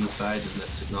gaming side and the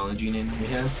technology name we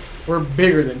have. We're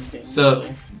bigger than Steam. So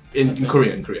in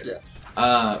Korea.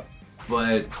 Yeah.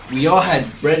 But we all had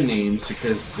brand names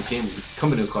because the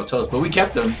company was called Toast, but we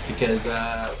kept them because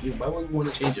why would we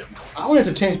want to change them? I wanted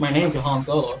to change my name to Han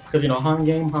Solo because Han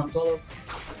Game, Han Solo.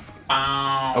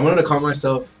 I wanted to call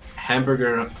myself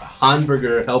Hamburger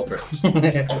Helper.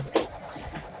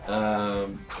 Let's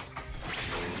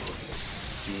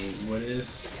see,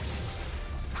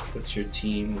 what's your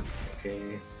team?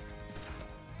 Okay.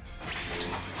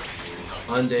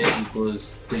 Undead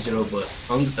equals digital books.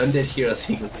 Undead heroes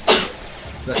equals digital books.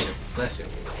 Bless him.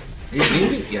 Are you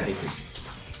sneezing? Yeah, he's sneezing.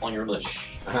 On your list.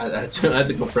 I had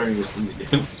to confirm you were sneezing,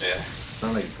 dude. Yeah.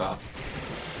 Sound like a cop.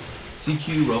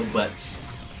 CQ robots.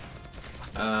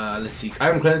 Let's see.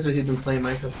 Iron Clan says he's been playing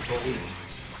Minecraft this whole week.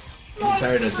 I'm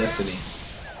tired of Destiny.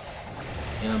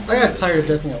 Yeah, I got tired of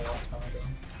Destiny a long time ago.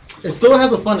 It still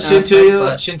has a fun aspect,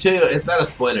 but Shintuyo, it's not a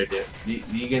spoiler, dude.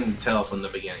 You can tell from the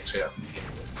beginning, straight up from the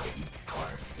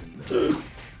beginning.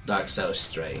 Dark Souls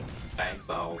Stray.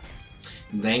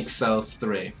 Dank Souls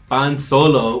 3. Ban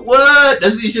Solo. What?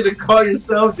 That's what you should have called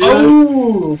yourself, dude.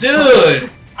 Oh, dude.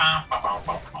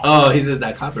 Oh, he says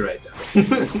that copyright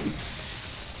though.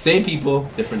 Same people,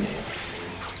 different name.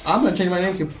 I'm gonna change my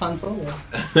name to Han Solo.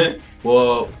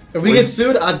 Well, if we get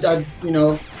sued, I'd That's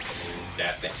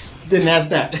then that's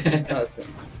that.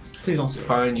 Please don't sue us.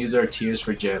 Fine, use our tears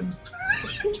for gems.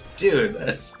 Dude,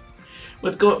 that's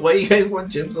what's going. Why do you guys want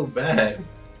gems so bad?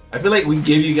 I feel like we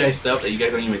give you guys stuff that you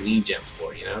guys don't even need gems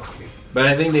for, you know. But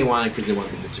I think they want it because they want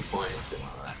the ninja points. They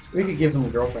want all that stuff. We could give them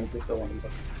girlfriends; they still want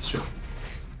them. That's true.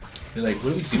 They're like,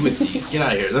 what do we do with these? Get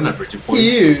out of here. They're not Bridget points.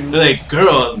 Ew. They're like,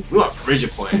 girls, we want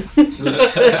Bridget points.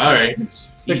 Alright.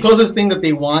 The closest thing that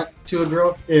they want to a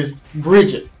girl is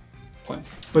Bridget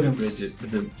points. But in Bridget.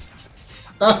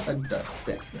 I'm done.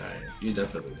 Alright, you're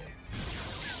definitely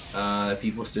there.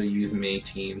 People still use May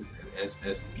teams and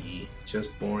SSB.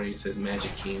 Just boring, says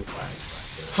Magic King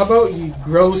 5. How about you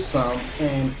grow some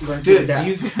and learn to Dude,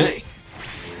 adapt?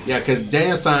 yeah, because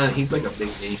Daniel-san, he's like a big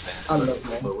May fan. I love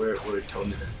May. But we're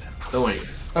toning that down. Don't worry,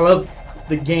 guys. I love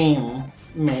the game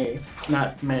May,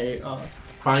 not May.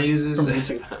 Pawn uses From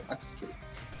YouTube. That's cute.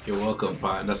 You're welcome,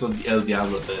 Pawn. That's what El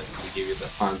Diablo says when we give you the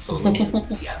Pawn solo.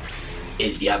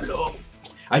 El Diablo.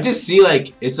 I just see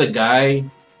like it's a guy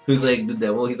who's like the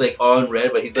devil. He's like all in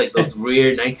red, but he's like those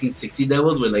weird 1960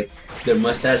 devils with like their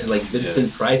mustache is like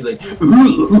Vincent Price, like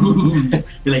ooh.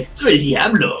 You're like it's El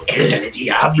Diablo. Es El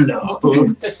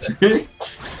Diablo.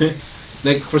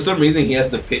 Like for some reason he has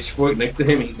the pitchfork next to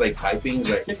him and he's like typing.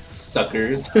 He's like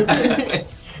suckers.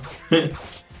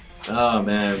 Oh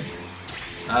man.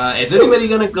 Is anybody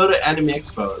gonna go to Anime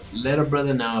Expo? Let a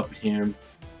brother know up here.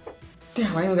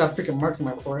 Damn, I even got freaking marks on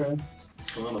my forehead.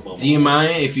 Do you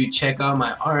mind if you check out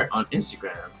my art on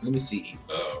Instagram? Let me see.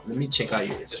 Oh. Let me check out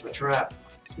your It's a Instagram. trap.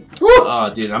 Oh,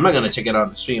 dude, I'm not gonna check it out on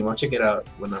the stream. I'll check it out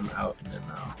when I'm out and then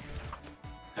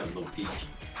Have a little peek.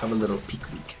 have a little peek.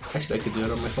 Actually, I could do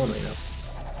it on my phone right now.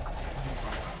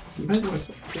 Where's my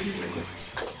phone?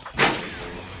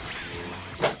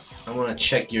 I want to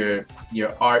check your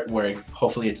artwork.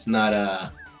 Hopefully, it's not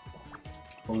a.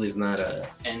 Hopefully, it's not a.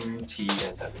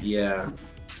 NTSF. Yeah.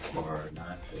 Or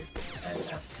not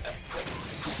NSF.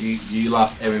 You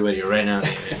lost everybody right now.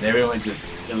 David. Everyone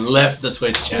just left the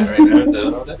Twitch chat right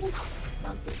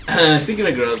now. Speaking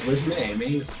of girls, where's May?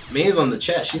 May's on the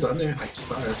chat. She's on there. I just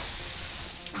saw her.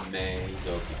 May.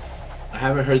 I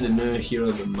haven't heard the new hero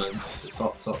of the month.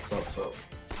 Salt.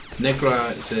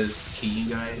 Necron says, can you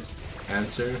guys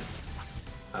answer?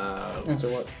 Answer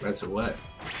what? Answer what?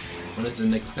 When is the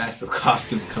next batch of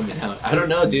costumes coming out? I don't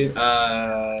know, dude.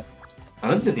 I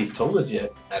don't think they've told us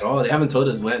yet at all. They haven't told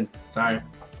us when. Sorry.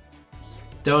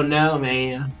 Don't know,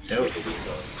 man. Do it the week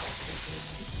though.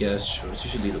 Yeah, that's true. It's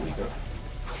usually the week of.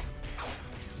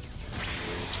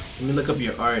 Let me look up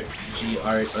your art.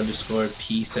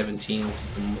 GArt_P17, which is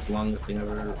the most longest thing I've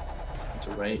ever had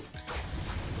to write.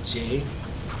 J.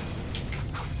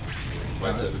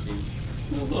 Why 17?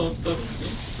 I'm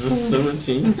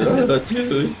 17. 17.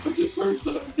 Dude. I just heard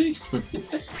 17.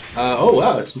 Oh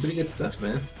wow, it's some pretty good stuff,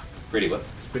 man. It's pretty what?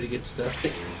 It's pretty good stuff.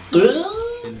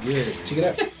 It's good. Check it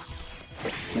out.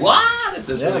 What? This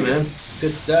is Yeah, really man. good. It's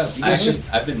good stuff. You guys should.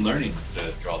 I've been learning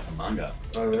to draw some manga.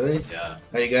 Oh really? Yeah.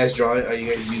 Are you guys drawing? Are you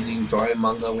guys using drawing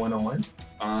manga 101?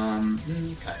 Kind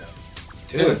of.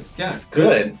 Dude, Yeah, it's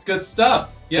good. Good stuff.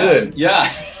 Yeah. Dude.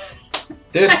 Yeah.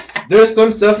 There's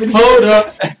some stuff in here. Hold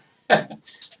up.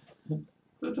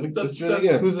 That's really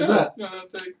good. Who's that?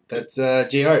 That's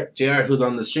JR, who's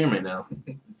on the stream right now.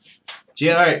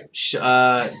 JR,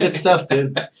 good stuff,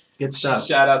 dude. Good stuff.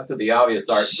 Shout outs to the obvious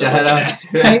art. Shout out.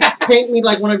 Paint me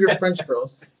like one of your French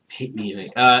girls. Hate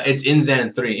me. It's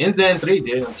Inzan 3. Inzan 3,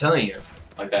 dude. I'm telling you.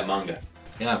 Like that manga.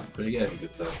 Yeah, pretty good. Some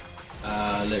good stuff.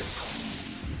 Let's see.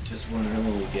 Just wondering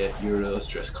when we get Euro's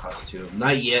dress costume.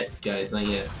 Not yet, guys. Not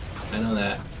yet. I know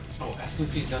that. Oh, ask me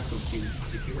if he's not so cute.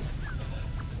 Secure.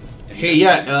 Hey,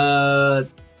 yeah.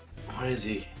 What is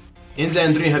he?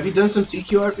 Inzan 3. Have you done some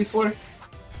CQ art before?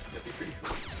 That'd be pretty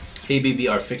cool. Hey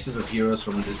BBR, fixes of heroes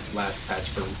from this last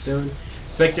patch coming soon.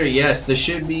 Spectre, yes, there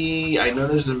should be. I know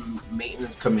there's a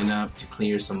maintenance coming up to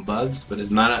clear some bugs, but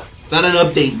it's not an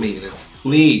update maintenance.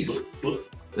 Please,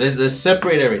 let's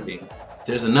separate everything.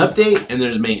 There's an update and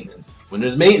there's maintenance. When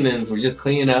there's maintenance, we're just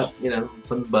cleaning up,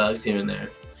 some bugs here and there.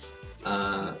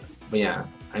 But yeah,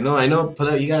 I know. You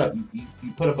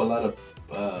put up a lot of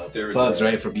bugs,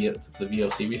 right, for the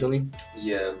VLC recently.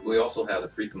 Yeah, we also have the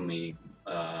frequently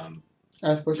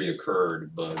Ask questions.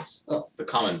 reoccurred bugs, Oh. the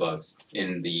common bugs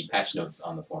in the patch notes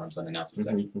on the forums on the announcement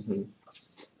section. Mm-hmm.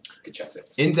 Good check that.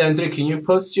 Inzan3, can you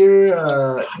post your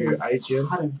It's IGN?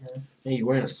 hot in here. Hey, you're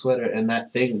wearing a sweater, and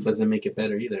that thing doesn't make it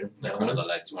better either. In front of the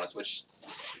lights, you want to switch?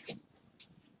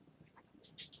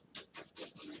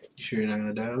 You sure you're not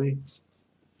gonna die on me?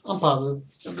 I'm positive.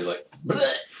 Don't be like,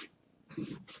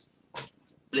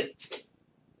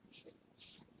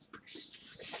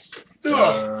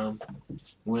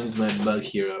 When's my bug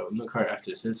hero? Look hard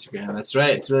after this Instagram. That's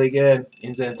right, it's really good.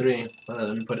 Inzan 3. Hold on,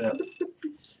 let me put it up.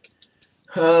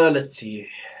 Let's see.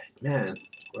 Man,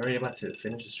 we're already about to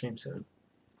finish the stream soon.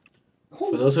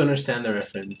 For those who understand the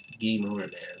reference, game over,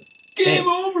 man. game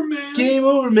over, man. Game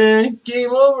over, man.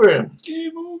 Game over.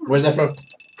 Game over. Where's that from?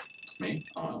 Me?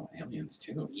 Oh, Aliens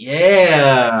too.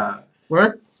 Yeah.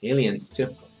 Where? Aliens too.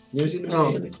 You ever seen the movie Oh.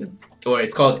 Aliens too? Or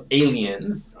it's called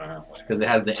Aliens Whatever. because it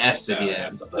has the S at the I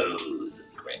end. suppose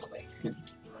it's the right way.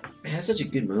 Man, that's such a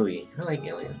good movie. I like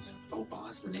Aliens. Oh,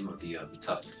 what's the name of the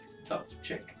tough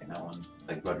chick in that one?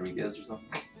 Like Rodriguez or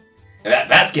something?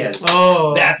 Vasquez!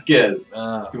 Oh. Vasquez!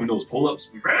 Uh, Doing those pull-ups.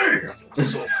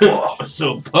 So buff.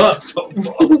 so buff. So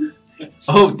buff.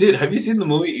 Oh, dude, have you seen the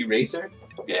movie Eraser?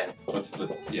 Yeah.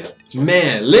 Yeah.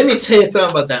 Man, let me tell you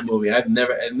something about that movie. I've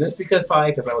never, and this because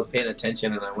probably because I was paying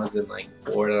attention and I wasn't like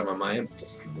bored out of my mind.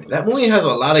 That movie has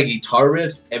a lot of guitar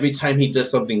riffs every time he does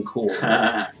something cool.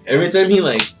 Every time he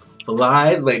like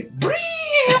flies, like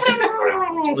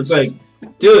it's like,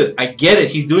 dude, I get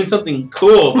it. He's doing something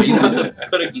cool, but you don't have to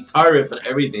put a guitar riff on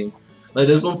everything. Like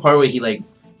there's one part where he like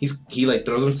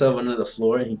throws himself under the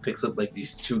floor and he picks up like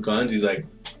these two guns. He's like,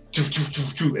 choo, choo, choo,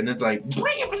 choo, and it's like,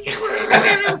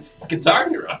 It's Guitar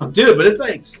Hero. dude, but it's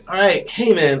like, all right,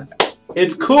 hey man,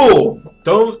 it's cool.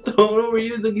 Don't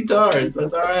overuse the guitar. It's all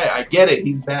right. I get it.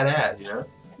 He's badass, you know.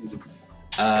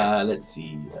 Let's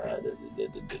see.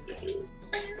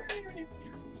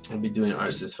 I'll be doing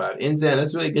Arceus 5. Inzan,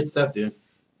 that's really good stuff, dude.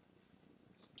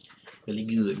 Really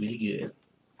good, really good.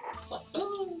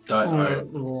 Dot Alright,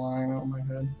 art. line on my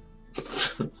head.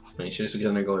 Are you sure it's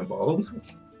because they're going bald?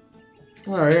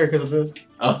 Alright, here, because of this.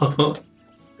 Oh.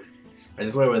 I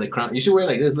just wear the crown. You should wear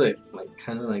like this, like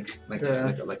kind of like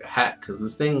Yeah. like a hat. Cause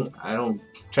this thing, I don't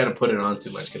try to put it on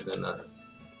too much, cause then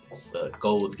the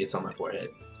gold gets on my forehead.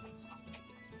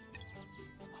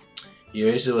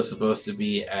 Yorisha was supposed to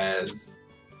be as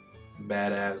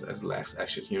badass as Last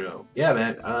Action Hero. Yeah,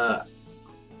 man.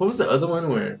 What was the other one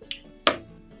where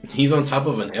he's on top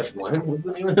of an F1? What's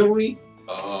the name of the movie?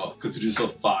 Oh, consider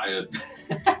yourself fired.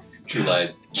 True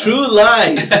Lies. True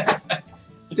Lies.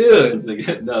 Dude.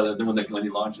 No, the one that when he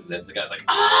launches it, the guy's like,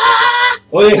 Oh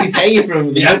yeah, he's hanging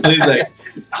from the Yeah. so he's like,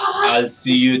 I'll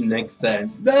see you next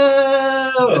time.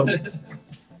 No.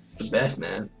 It's the best,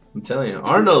 man. I'm telling you.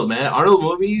 Arnold, man. Arnold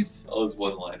movies. all those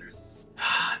one-liners.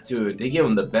 Dude, they give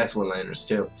him the best one-liners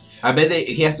too. I bet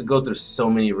he has to go through so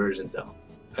many versions though,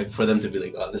 like for them to be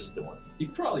like, oh, this is the one. He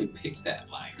probably picked that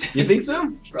line. You think so?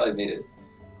 He probably made it.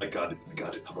 I got it.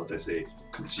 How about I say,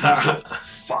 consider yourself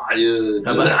fired.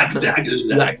 How about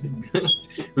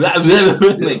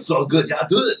It's so good. Yeah,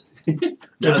 do it.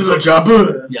 Yeah, do the job.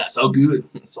 yeah, so good.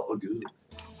 It's all good.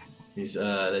 He's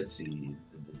let's see.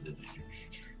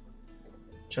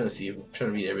 Trying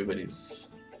to read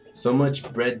everybody's. So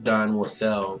much bread Don will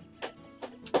sell.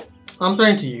 I'm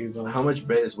starting to use them. How much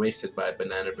bread is wasted by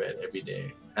banana bread every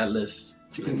day? Atlas.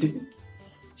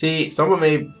 See, someone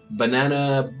made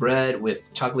banana bread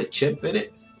with chocolate chip in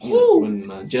it.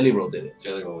 When Jelly Roll did it.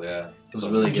 Jelly Roll, yeah. It was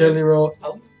really good. Jelly roll.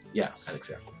 Oh, Yeah, Alex,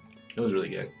 yeah. It was really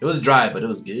good. It was dry, but it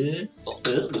was good. So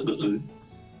good.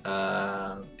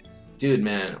 Dude,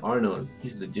 man, Arnold,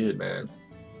 he's the dude, man.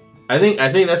 I think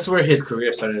that's where his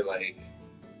career started, like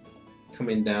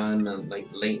coming down in like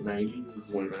late '90s.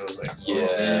 Is when I was like, oh, Yeah,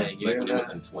 man, like you when know he was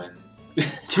that? in Twins.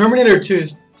 Terminator 2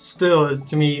 still is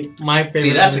to me my favorite. See,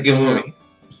 that's a good movie.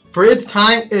 For its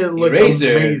time, it looked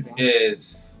Eraser amazing.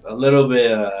 is a little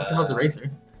bit. What the hell's Eraser?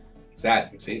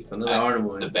 Exactly. See, another Arnold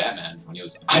The movie. Batman when he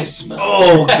was ice man.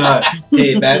 Oh God!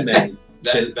 Hey, Batman,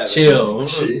 chill. Batman. chill.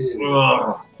 Chill.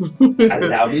 Ugh.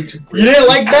 Allow me to. You didn't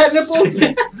like bat nipples?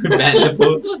 Bat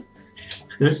nipples.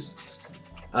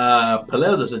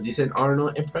 Paleo does a decent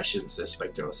Arnold impression, says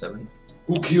Spectre07.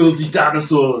 Who killed the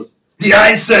dinosaurs? The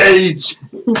Ice Age.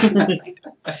 Where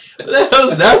the hell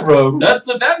is that from?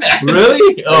 That's the Batman.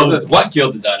 Really? Oh, Oh, says what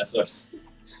killed the dinosaurs?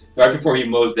 Right before he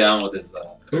mows down with his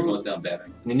Who? mows down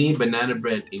Batman. we need banana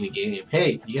bread in the game.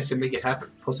 Hey, you guys can make it happen.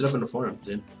 Post it up in the forums,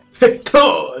 dude.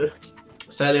 God.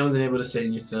 Sadly, I wasn't able to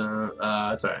send you some.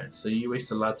 It's alright. So you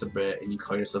wasted lots of bread and you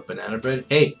call yourself banana bread?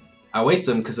 Hey, I waste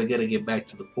them because I gotta get back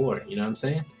to the poor. You know what I'm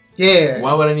saying? Yeah.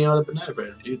 Why would I need all the banana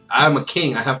bread, dude? I'm a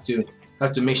king. I have to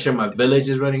make sure my village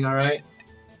is running all right.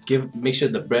 Make sure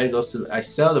the bread goes to. I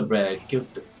sell the bread.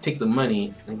 Take the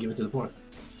money and give it to the poor.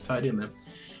 That's how I do, man.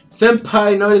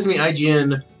 Senpai, notice me.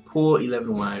 IGN Pool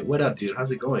 11Y. What up, dude?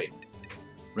 How's it going?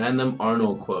 Random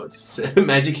Arnold quotes.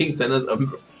 Magic King sent us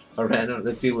a random.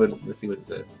 Let's see what it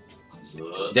said.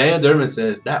 Daniel Derman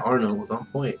says that Arnold was on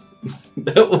point.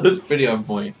 That was pretty on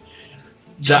point.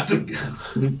 Drop the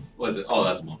gun. Was it? Oh,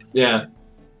 that's one. Yeah.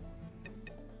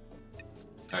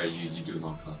 Alright, you do it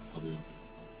on I'll do it.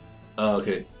 Oh,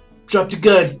 okay. Drop the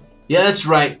gun. Yeah, that's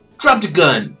right. Drop the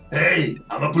gun. Hey,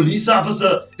 I'm a police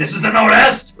officer. This is an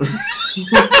arrest.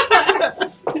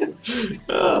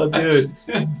 Oh, dude.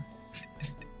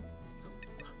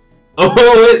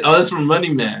 Oh, wait. Oh, that's from Money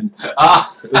Man.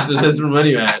 Ah! That's from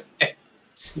Money Man.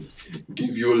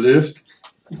 Give you a lift.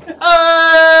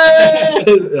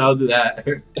 I'll do that.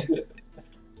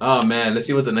 Oh man, let's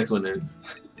see what the next one is.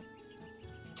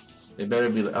 It better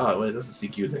be like, oh wait, this is a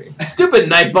CQ thing. Stupid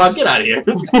Nightbot, get out of here.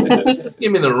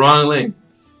 Give me the wrong link.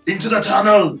 Into the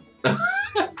tunnel.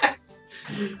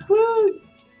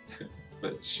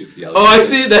 But shoots the Oh, I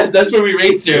see that. That's where we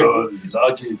race here. Your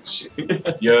luggage.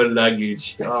 Your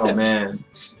luggage. Oh man.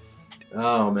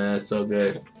 Oh man, so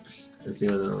good. Let's see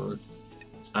what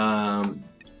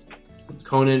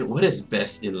Conan, what is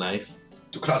best in life?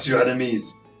 To crush your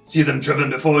enemies, see them driven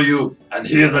before you, and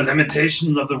hear the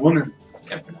lamentations of the woman.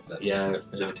 Can't pronounce that. Yeah.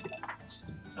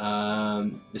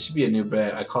 This should be a new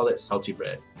bread. I call it salty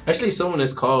bread. Actually, someone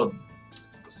is called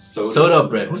soda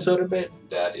bread. Who's soda bread?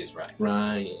 That is right.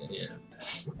 Ryan. Yeah.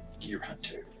 Gear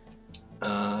Hunter.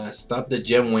 Stop the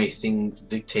gem wasting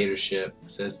dictatorship,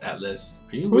 says Atlas.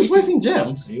 Are you Who's wasting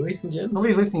gems? Are you wasting gems?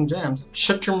 Nobody's wasting gems.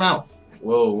 Shut your mouth.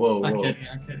 Whoa, whoa, whoa. I'm kidding.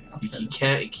 I'm kidding. You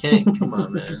can't. Come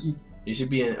on, man. You should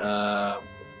be in.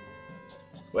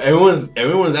 Well,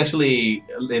 everyone's actually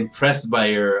impressed by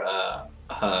your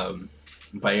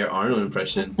Arnold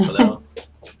impression. Hello.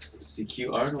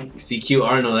 CQ Arnold. CQ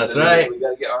Arnold. That's right. We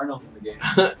gotta get Arnold in the game.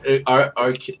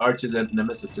 Arch's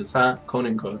nemesis, huh?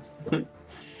 Conan quotes.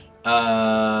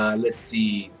 Let's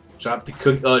see. Drop the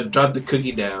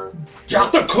cookie down.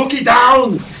 Drop the cookie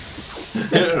down!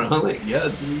 I'm like, yeah,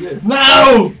 that's pretty good.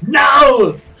 No!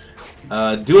 No!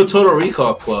 Do a Total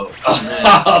Recall quote.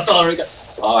 I'll tolerate it.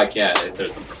 Oh, I can't.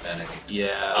 There's some profanity.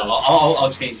 Yeah. I'll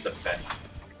change the profanity.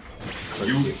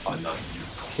 Let's see. Oh no.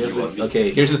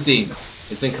 Okay, here's the scene.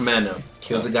 It's in Commando.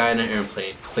 Kills a guy in an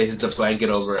airplane. Places the blanket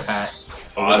over a hat.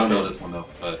 Oh, I don't know this one though,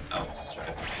 but I'll just try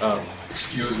it. Oh.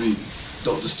 Excuse me.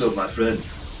 Don't disturb my friend.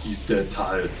 He's dead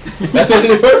tired. That's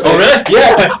actually perfect. Oh, really?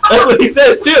 Yeah, that's what he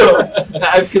says too.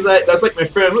 Because that's like my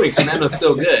favorite movie. Commando's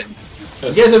so good.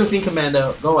 If you guys haven't seen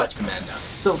Commando, go watch Commando.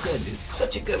 It's so good, dude. It's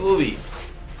such a good movie.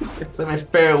 It's like my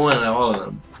favorite one out of all of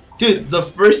them. Dude, the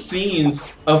first scenes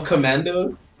of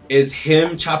Commando is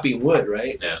him chopping wood,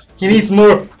 right? Yeah. He needs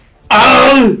more.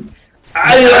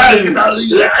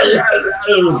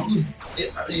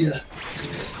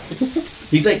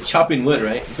 He's like chopping wood,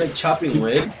 right? He's like chopping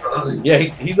wood. Yeah,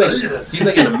 he's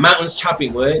like in the mountains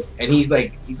chopping wood, and he's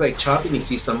like chopping. He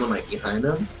sees someone like behind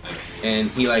him, and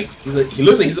he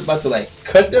looks like he's about to like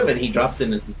cut them, and he drops it,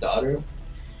 and it's his daughter.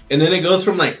 And then it goes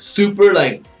from like super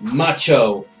like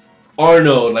macho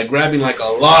Arnold like grabbing like a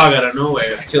log out of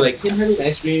nowhere to like him having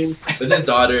ice cream with his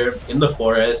daughter in the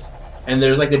forest. And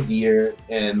there's like a deer,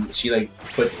 and she like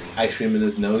puts ice cream in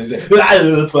his nose. He's like,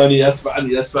 that's funny, that's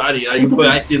funny, that's funny. You put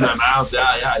ice cream in my mouth,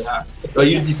 yeah. But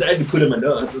you decided to put it in my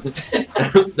nose.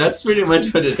 That's pretty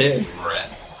much what it is.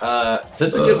 So it's a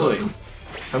good movie.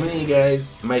 How many of you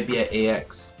guys might be at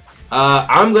AX?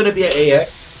 I'm gonna be at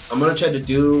AX. I'm gonna try to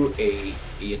do an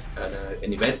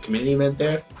event, community event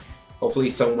there. Hopefully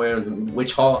somewhere in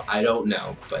which hall, I don't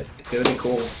know, but it's gonna be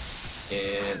cool.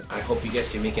 And I hope you guys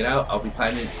can make it out. I'll be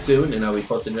planning it soon, and I'll be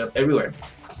posting it up everywhere.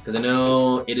 Because I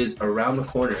know it is around the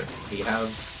corner. We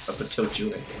have up until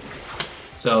June, I think.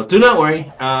 So do not worry.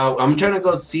 I'm trying to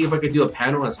go see if I could do a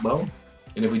panel as well.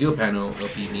 And if we do a panel, it'll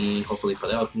be me. Hopefully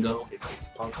Paleo can go, if it's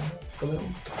possible.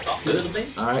 Soft a little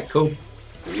bit. Alright, cool.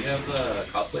 Do we have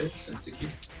cosplayers in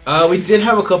CQ? We did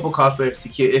have a couple cosplayers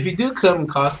CQ. If you do come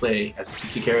cosplay as a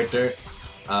CQ character,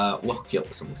 we'll hook you up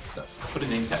with some good stuff. Put a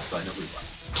name tag so I know who you are.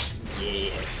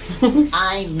 Yes.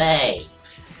 I'm May.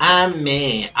 I'm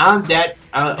that.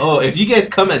 If you guys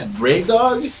come as Brave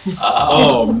Dog,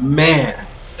 oh man,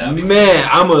 I'm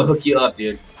gonna hook you up,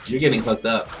 dude. You're getting hooked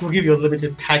up. We'll give you a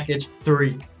limited package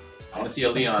 3. I want to see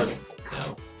a Leon.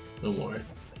 No more.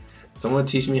 Someone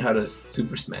teach me how to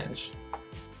Super Smash.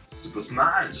 Super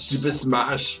Smash. Super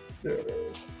Smash. The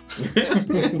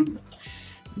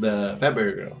Fat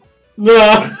Burger Girl.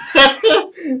 No.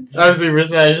 I'm Super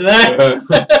Smash that.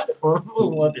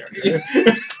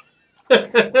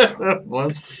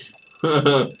 What?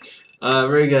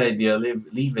 Very good idea.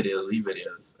 Leave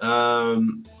videos.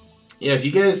 Yeah, if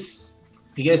you guys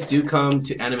do come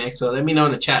to Anime Expo, let me know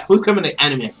in the chat. Who's coming to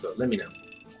Anime Expo? Let me know.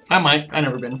 I might. I've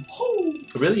never been. Oh,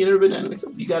 really? You never been to Anime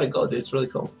Expo? You gotta go, dude. It's really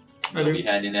cool. I'll be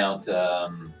handing out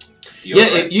yeah,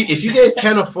 if you guys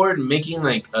can't afford making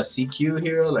like a CQ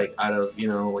hero, like out of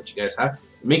what you guys have,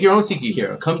 make your own CQ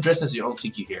hero. Come dress as your own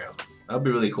CQ hero. That'd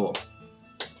be really cool.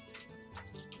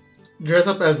 Dress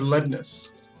up as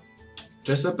Ledness.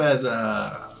 Dress up as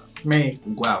May.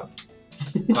 Wow.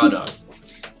 Dog.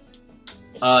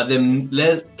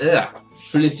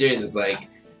 Pretty serious. It's like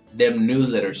them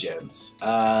newsletter gems.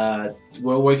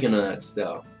 We're working on that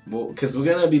still. Because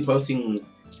we're gonna be posting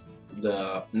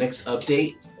the next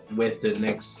update with the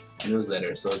next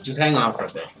newsletter. So just hang on for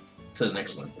a bit to the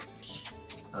next one.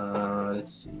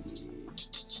 Let's see.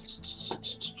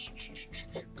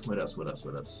 What else?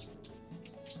 Let's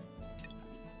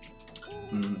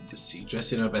see.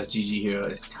 Dressing up as GG Hero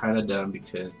is kind of dumb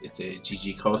because it's a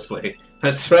GG cosplay.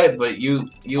 That's right, but you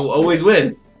always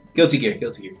win. Guilty Gear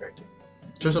character.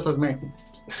 Dress up as me.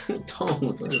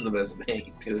 Don't. That is the best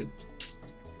name, dude.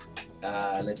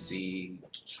 Let's see.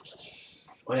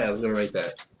 Oh yeah, I was gonna write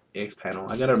that AX panel.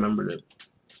 I gotta remember to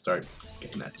start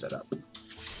getting that set up.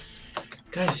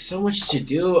 Guys, so much to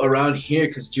do around here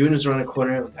because June is around the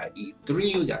corner. We got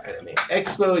E3, we got Anime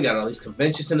Expo, we got all these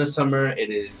conventions in the summer. It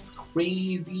is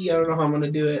crazy. I don't know how I'm gonna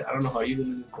do it. I don't know how you're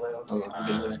gonna do it. I don't know how I'm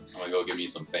gonna do it. I'm gonna go give me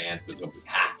some fans because it'll be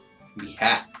hot. It'll be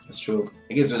hot. That's true.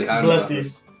 It gets really hot. Bless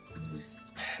these.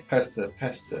 Pass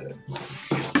the.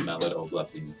 My little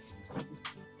blessings.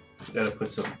 Gotta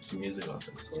put some music on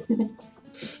it. So.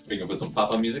 We can put some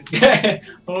pop-up music. I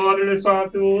was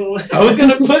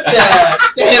gonna put that.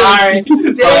 Damn.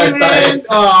 Sorry.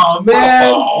 Oh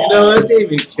man. Oh. You know what?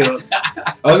 David killed.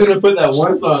 I was gonna put that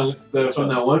one song from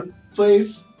that one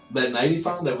place, that 90s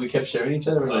song that we kept sharing each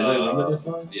other. Remember this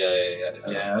song? Yeah.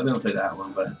 Yeah, I was gonna play that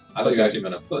one, but I thought you were actually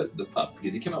gonna put the pop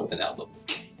because he came out with an album.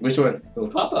 which one?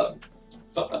 Pop-up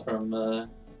from the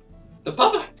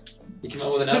Pop-up. He came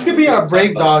out with an album. This could be our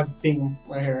Brave Dog theme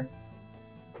right here.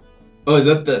 Oh, is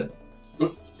that the?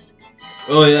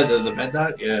 Oh yeah, the Fat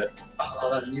Dog. Yeah.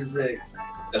 Oh, that music.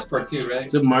 That's part 2, right?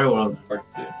 Super Mario World. Part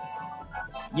 2.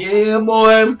 Yeah,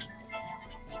 boy.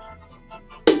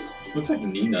 Looks like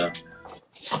Nina.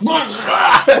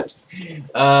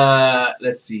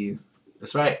 Let's see.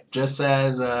 That's right. Just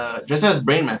as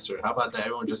Brainmaster. How about that?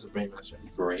 Everyone just as Brainmaster.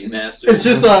 Brainmaster. It's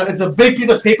just it's a big piece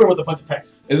of paper with a bunch of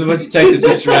text. It's a bunch of text that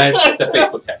just writes. It's a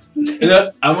Facebook text. You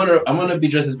know, I'm gonna be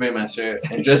dressed as Brainmaster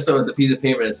and dress so as a piece of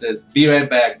paper that says "Be right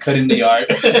back, cut in the yard."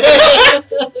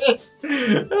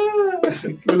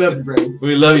 We love you, Brain.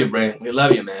 We love you, Brain. We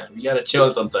love you, man. We gotta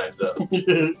chill sometimes, though.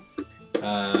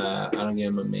 I don't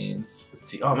get my mains. Let's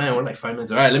see. Oh man, we're like 5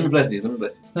 minutes. All right, let me bless these. Let me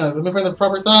find the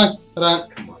proper song. Hold on.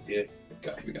 Come on, dude.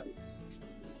 Here we go.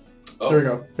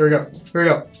 Here we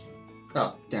go.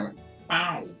 Oh, damn it.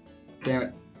 Wow. Damn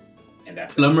it. And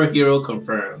that's Plumber Hero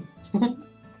confirmed.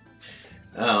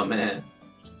 Oh man.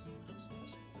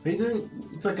 What are you doing?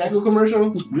 It's a Geico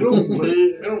commercial.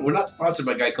 We're not sponsored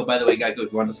by Geico. By the way, Geico,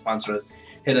 if you want to sponsor us,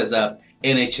 hit us up.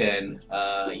 NHN,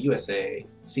 USA,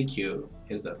 CQ,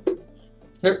 hit us up.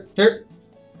 Here.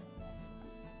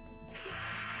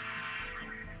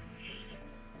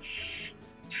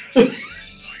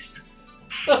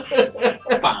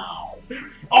 wow.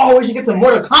 Oh, we should get some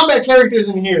Mortal Kombat characters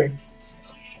in here.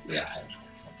 Yeah.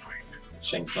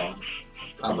 Shang Tsung.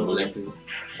 Probably.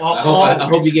 Oh, I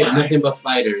hope you get nothing but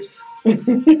fighters.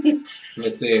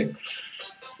 Let's see.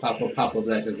 Papa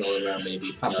blessings all around,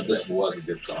 baby. Papa This blessings. was a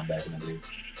good song back in the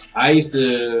days. I used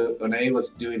to, when I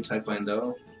was doing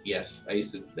Taekwondo, yes, they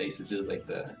used to do like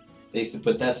they used to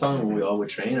put that song when we all would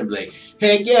train and be like,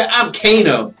 heck yeah, I'm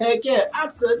Kano. Heck yeah,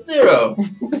 I'm Sub-Zero.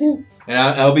 And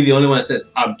I'll be the only one that says,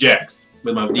 I'm Jax.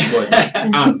 With my deep voice, like,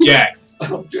 I'm Jax.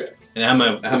 I'm Jax. And I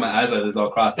have my eyes like this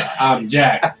all crossed out. I'm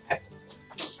Jax.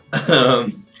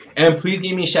 And please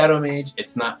give me Shadow Mage.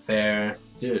 It's not fair.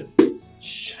 Dude.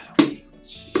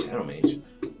 Shadow Mage.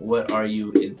 What are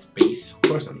you in space? Of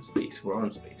course I'm in space. We're all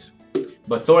in space.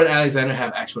 But Thor and Alexander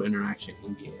have actual interaction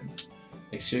in game.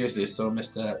 Like seriously, it's so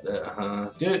messed up.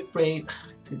 Dude,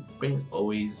 Brain's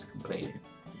always complaining.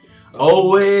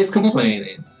 Always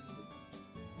complaining.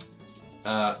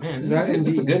 Man,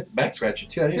 this is a good back scratcher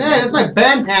too. Yeah, that's my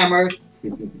band hammer.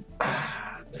 Man,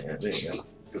 there you go.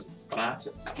 Scratch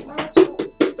it.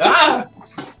 Ah!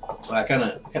 Well, I kind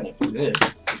of feel good.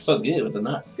 I feel good with the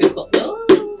nuts. It's so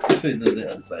Actually,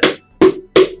 the other side.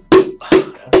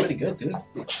 That's pretty good, dude.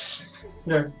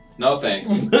 Yeah. No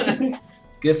thanks.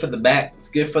 It's good for the back. It's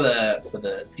good for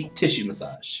the deep tissue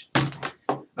massage.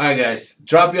 All right, guys,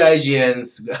 drop your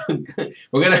IGNs.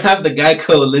 We're gonna have the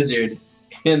Geico lizard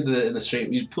in the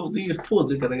stream. You do your pulls,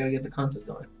 dude, because I gotta get the contest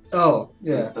going. Oh,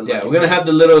 yeah. Yeah, we're gonna have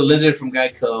the little lizard from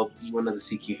Geico be one of the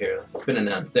CQ heroes. It's been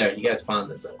announced. There, you guys found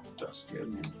this.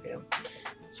 Damn.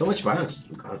 So much violence,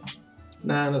 Lucan.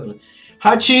 Nah, nothing.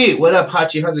 Hachi, what up,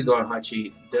 Hachi? How's it going,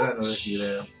 Hachi? Did I notice you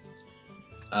there?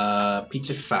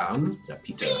 Pizza Fam. Yeah,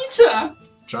 Pizza.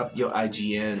 Drop your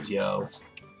IGNs, yo.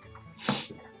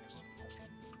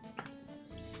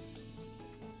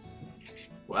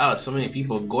 Wow, so many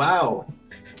people. Wow.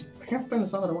 I can't find the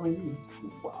song that I want to use.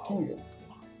 Wow. Dang it.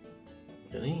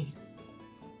 Really?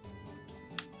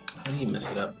 How do you mess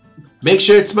it up? Make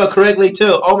sure it's spelled correctly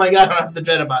too. Oh my god, I don't have to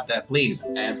dread about that, please.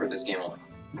 And for this game only.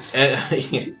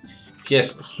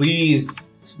 Yes, please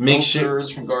make No sure.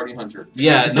 sirs from Guardian Hunter.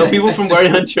 Yeah, no people from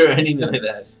Guardian Hunter or anything like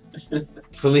that.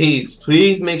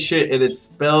 Please make sure it is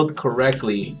spelled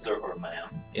correctly. Sir or ma'am.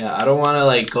 Yeah, I don't want to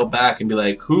like go back and be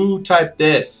like, who typed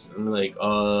this? And be like,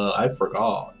 I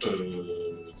forgot.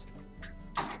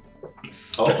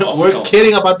 We're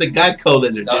kidding about the Geico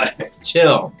lizard.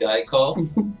 Chill. Guy call.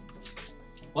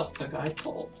 What's a guy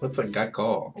called? What's a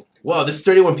Geico? Wow, there's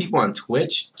 31 people on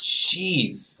Twitch.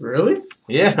 Jeez. Really?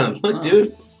 Yeah, look,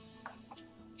 dude.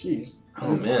 Jeez.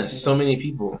 Oh man, so many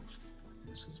people.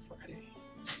 This is Friday.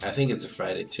 I think it's a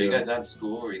Friday Are too. you guys out of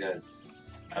school or are you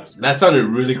guys out of school? That sounded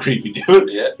really creepy, dude.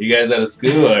 Yeah. You guys out of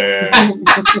school or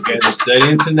you guys are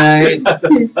studying tonight?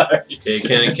 Sorry. Okay,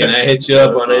 can I hit you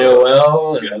up on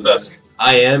AOL? And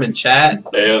I am in chat.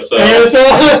 Pics.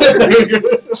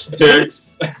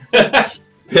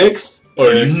 Pics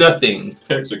or Pics. nothing.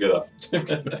 Pics or get up.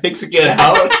 Pics or get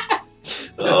out.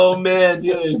 Oh man,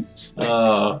 dude.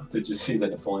 Did you see the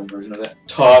Napoleon version of that?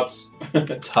 Tots.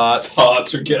 Tots.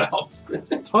 Tots or get out.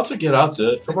 Tots or get out,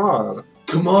 dude. Come on.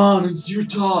 Come on, it's your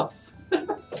tots.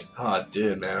 Oh,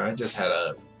 dude, man. I just had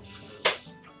a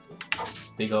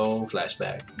big old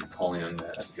flashback. Napoleon,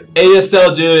 that's a good one.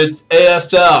 ASL, dudes.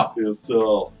 ASL.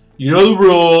 So, You know the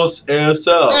rules.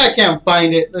 ASL. I can't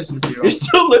find it. This is You're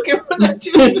still looking for that,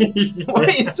 dude? Why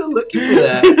are you still looking for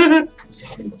that?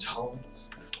 tots.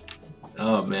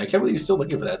 Oh, man. I can't believe you're still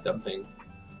looking for that dumb thing.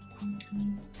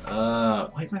 Why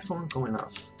is my phone going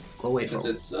off? Go away, phone.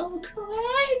 Because it's so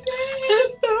crazy.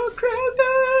 It's so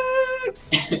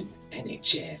crazy.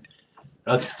 NHL.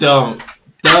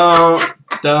 Oh,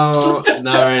 don't.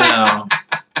 Not right now.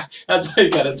 That's what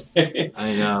you gotta say.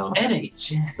 I know.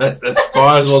 NHL. That's as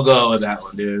far as we'll go with that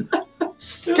one, dude.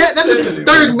 That's the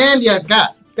third Mandy I've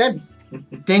got. God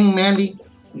dang Mandy.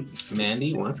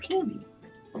 Mandy wants candy.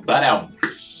 Butt out.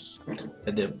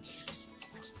 I do.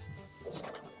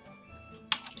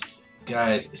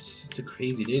 Guys, it's a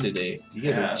crazy day today. You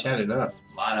guys Yeah. are chatting up.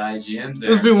 A lot of IGNs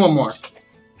there. Let's do one more.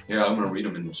 Yeah, I'm gonna read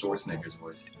them in Schwarzenegger's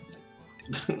voice.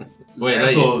 Wait,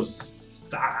 not you. Lethos,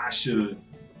 Stash,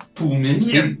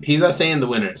 Puminian, He's not saying the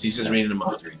winners. He's just reading them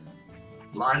off.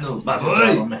 Lionel, my Just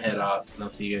drop boy. my head off, and I'll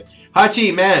see you.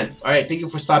 Hachi, man. All right, thank you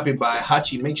for stopping by.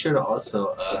 Hachi, make sure to also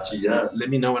Hachi, yeah. let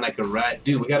me know when I can ride.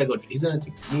 Dude, we gotta go. He's gonna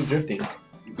take me drifting.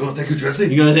 Go take a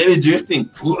dressing. You're gonna take me drifting.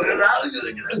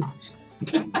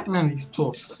 Man, these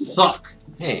pulls suck.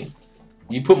 Hey,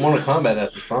 you put Mortal Kombat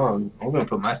as the song. I was gonna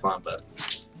put my song, but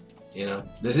you know,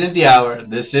 this is the hour.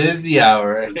 This is the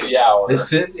hour. This is the hour.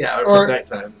 This is the hour Or- for snack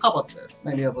time. How about this?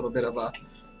 Maybe a little bit of a.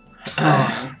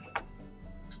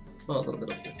 A little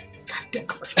bit of this. Goddamn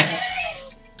commercial.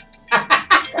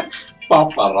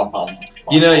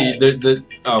 You know,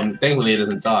 thankfully it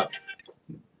doesn't talk.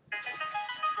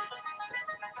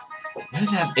 Why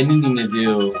does it have anything to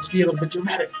do? Let's be a little bit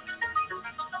dramatic.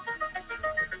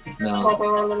 No.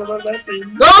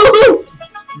 No!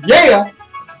 Yeah!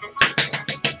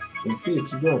 Let's see.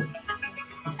 Keep going.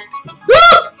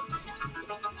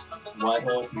 White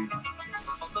horses.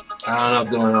 I don't know what's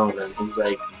going on with him. He's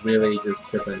like really just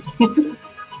tripping.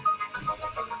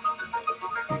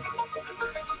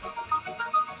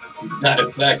 That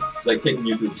effect. It's like taking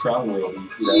you to the Tron world and you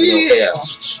see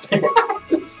that.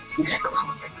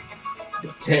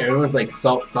 Yeah. Everyone's like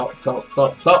salt.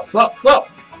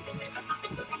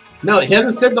 No, he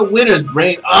hasn't said the winners,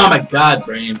 Brain. Oh my God,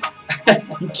 Brain.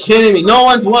 You kidding me? No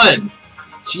one's won.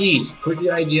 Jeez, quick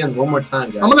your IGNs one more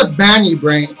time, guys. I'm gonna ban you,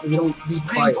 Brain, if you don't be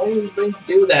Why quiet. always Brain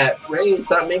do that? Brain,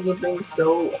 stop making things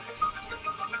so.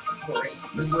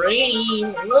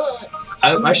 Brain, look.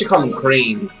 I should call him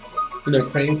Crane. You know,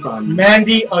 Crane from.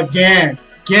 Mandy again.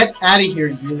 Get out of here,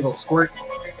 you little squirt.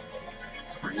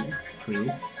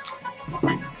 Crane.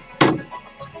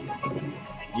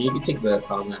 You can take the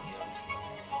song now.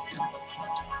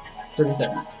 30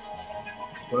 seconds.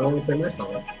 Why don't we play my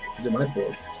song? To do my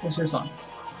pulls. What's your song?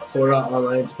 Sword Art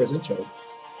Online's first intro.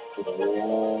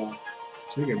 Oh.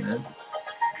 Trigger, man.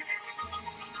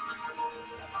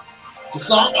 The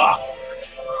song off!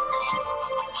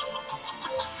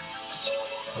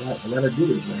 I gotta do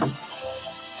this, man.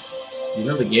 You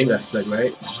know the game got stuck,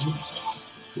 right?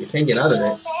 You can't get out of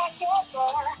it.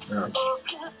 No.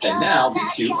 And now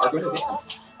these two are going to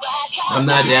dance. I'm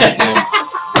not dancing.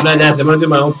 I'm gonna do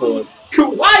my own pulls.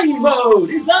 Kawaii mode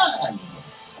is on!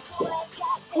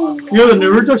 You know the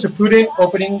Naruto Shippuden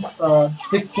opening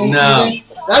 16? No.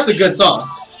 season? That's a good song.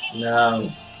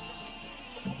 No.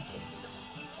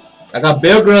 I got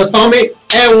Bear Grylls, homie.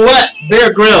 And what?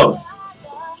 Bear Grylls.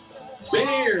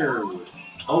 Bears!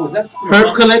 Oh, is that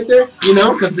Herb collector, you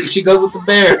know, because she goes with the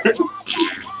bear.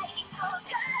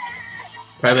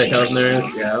 Private health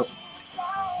nurse, yeah.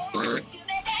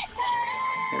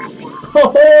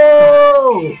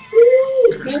 Oh!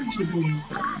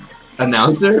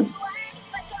 Announcer?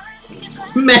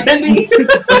 Mandy?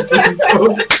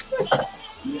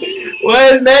 Why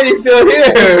is Mandy still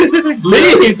here?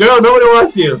 Leave, girl. Nobody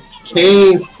wants you.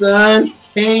 Kane, son.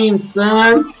 Kane,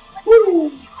 son.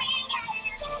 Woo.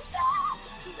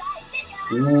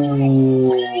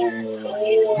 Ooh.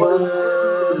 What?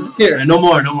 Here, no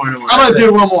more. I'm gonna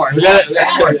do one more. We got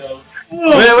more.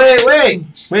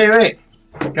 Wait.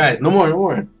 Guys, no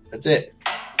more. That's it.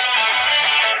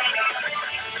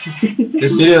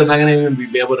 This video is not gonna even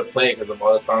be able to play because of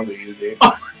all the songs we're using.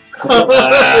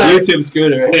 YouTube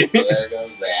screwed already. There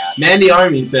goes that. Mandy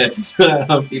Army says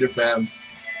Peter Pan.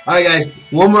 Alright guys,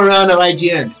 one more round of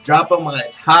IGNs. Drop them when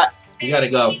it's hot. You gotta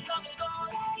go.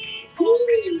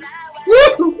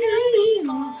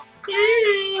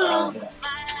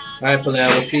 Alright, for that,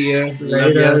 we'll see you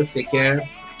later. Take care.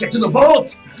 Get to the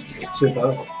boat! Get to the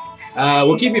boat.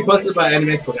 We'll keep you posted by Anime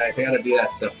Expo, guys. I gotta do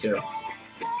that stuff too.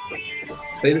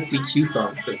 Play the CQ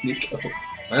song, says Nico.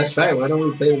 Let's try it. Why don't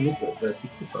we play the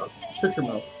CQ song? Shut your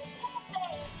mouth.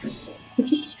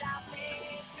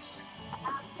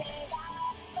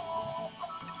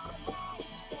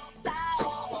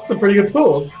 Some pretty good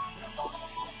tools.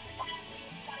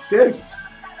 It's good.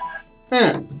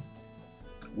 Yeah.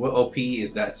 What OP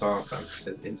is that song from? It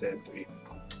says Inside 3.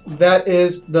 That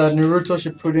is the Naruto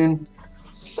Shippuden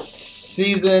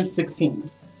Season 16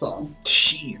 song.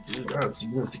 Jeez, dude, they're on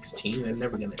season 16. They're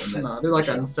never gonna end that. No, they're like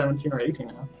on 17 or 18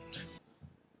 now.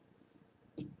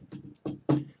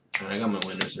 Alright, I got my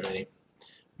winners already.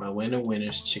 My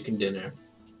winners, chicken dinner.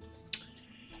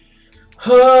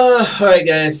 Alright,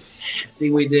 guys. I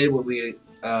think we did what we,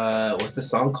 what's the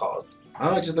song called?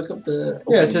 Oh, just look up the...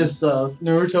 Yeah, it's just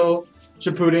Naruto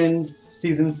Shippuden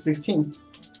Season 16.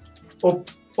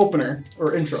 Opener,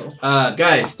 or intro.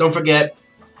 Guys, don't forget...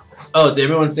 Oh, did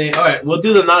everyone say... Alright, we'll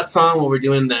do the not song while we're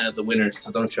doing the winners, so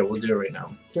don't show. We'll do it right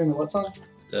now. Doing the what song?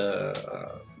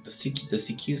 The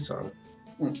CQ song.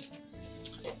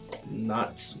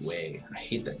 Not Way. I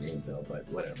hate that name though, but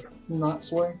whatever. Not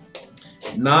Sway?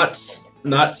 Not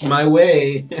my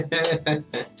way.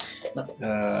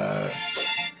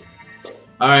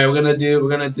 Alright, we're gonna do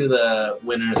the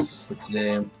winners for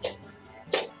today.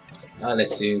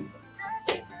 Let's see.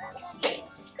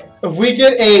 If we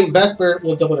get a Vesper,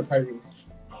 we'll double the prizes.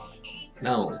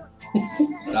 No.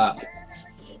 Stop.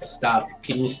 Stop.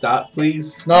 Can you stop,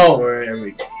 please? No.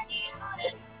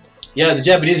 Yeah, the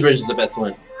Japanese version is the best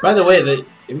one. By the way, if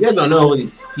you guys don't know who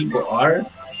these people are,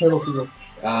 they work on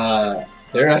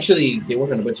a bunch of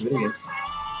video games.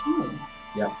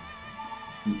 Yeah.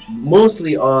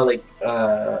 Mostly all like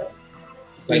the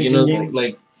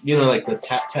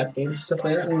tap games and stuff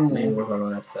like that. They work on all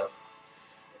that stuff.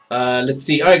 Let's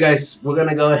see. Alright guys, we're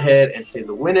gonna go ahead and say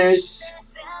the winners.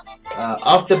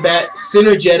 Off the bat,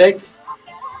 Synergetic,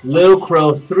 Little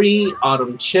Crow 3,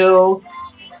 Autumn Chill,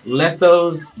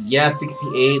 Lethos,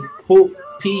 Yeah68,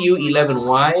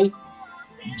 PU11Y,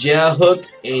 Jailhook,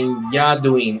 and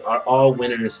Yadoing are all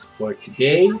winners for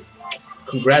today.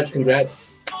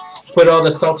 Congrats. Put all the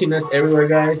saltiness everywhere,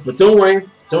 guys. But don't worry,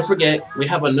 don't forget, we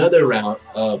have another round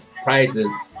of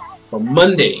prizes for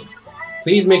Monday.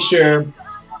 Please make sure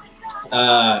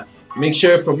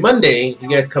for Monday you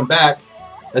guys come back.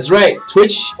 That's right,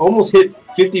 Twitch almost hit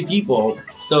 50 people,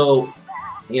 so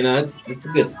you know it's a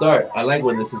good start. I like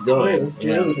where this is going.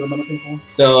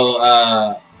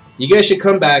 So you guys should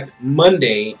come back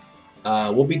Monday.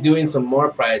 We'll be doing some more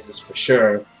prizes for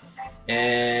sure,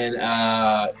 and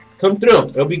come through.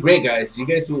 It'll be great, guys. You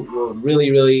guys will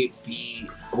really be.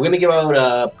 We're gonna give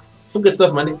out some good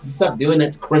stuff Monday. Stop doing that.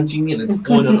 It's crunching and it's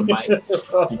going on the mic.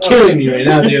 You're killing me right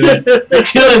now, dude. You're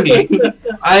killing me.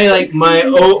 I like my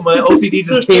OCD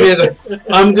just came in. It's like,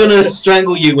 I'm gonna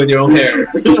strangle you with your own hair.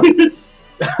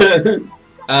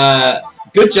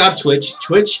 Good job, Twitch.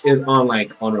 Twitch is on a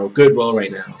good roll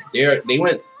right now. They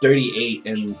went 38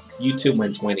 and YouTube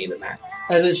went 20 the max.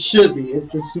 As it should be. It's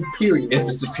the superior. It's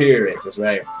the superior race. That's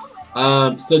right.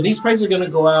 So these prizes are gonna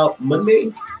go out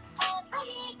Monday.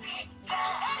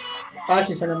 I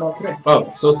actually sent them out today.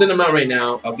 Oh, so send them out right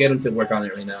now. I'll get them to work on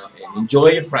it right now. And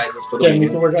enjoy your prizes for the Getting me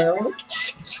weekend. to work on it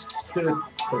right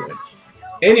now?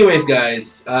 Anyways,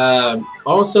 guys,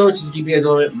 also, just to keep you guys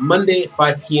on it, Monday,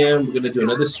 5 p.m., we're going to do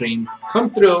another stream. Come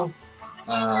through.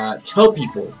 Tell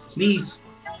people. Please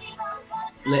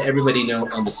let everybody know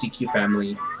on the CQ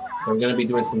family that we're going to be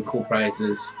doing some cool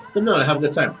prizes. Let them know to have a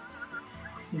good time.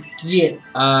 Yeah.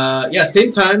 Yeah,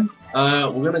 same time.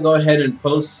 We're going to go ahead and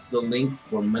post the link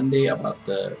for Monday about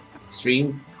the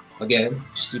stream. Again,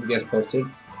 just keep you guys posted.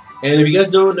 And if you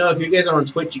guys don't know, if you guys are on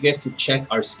Twitch, you guys can check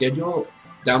our schedule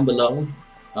down below.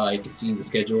 You can see the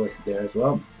schedule is there as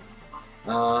well.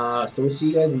 So we'll see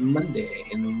you guys Monday,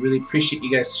 and we really appreciate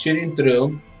you guys shooting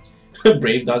through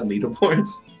Brave Dog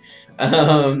leaderboards.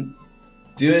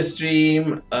 Do a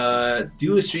stream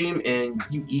and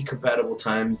UE compatible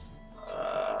times.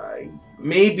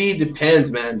 Maybe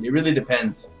depends, man. It really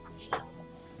depends.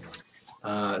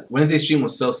 Wednesday stream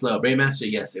was so slow.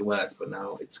 Brainmaster, yes, it was, but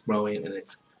now it's growing and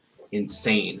it's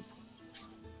insane.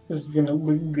 It's gonna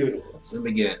be good. It's gonna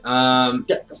be good.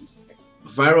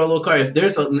 Viral low card. If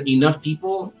there's enough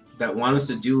people that want us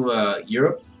to do a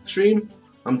Europe stream,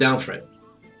 I'm down for it.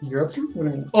 Europe stream? What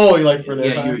do you mean? Oh, you like for that?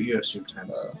 Yeah, Europe stream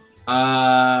time.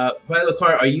 Viral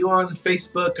card. Are you on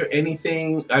Facebook or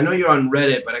anything? I know you're on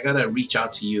Reddit, but I gotta reach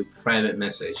out to you, private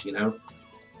message. You know,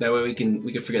 that way we can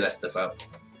figure that stuff out.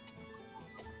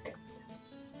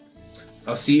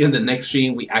 I'll see you in the next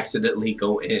stream. We accidentally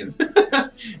go in.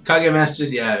 Kage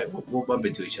Masters, yeah, we'll bump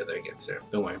into each other again, sir.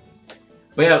 Don't worry.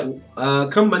 But yeah,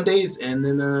 come Mondays, and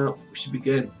then we should be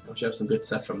good. We should have some good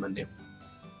stuff for Monday.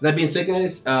 That being said,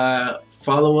 guys,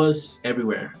 follow us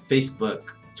everywhere. Facebook,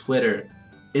 Twitter,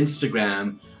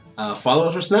 Instagram. Follow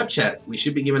us on Snapchat. We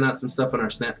should be giving out some stuff on our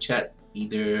Snapchat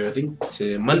either, I think,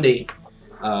 to Monday,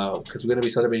 because we're going to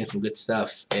be celebrating some good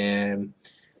stuff. And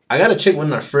I got to check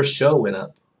when our first show went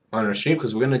up on our stream,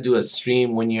 because we're going to do a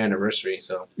stream 1 year anniversary,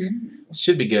 so it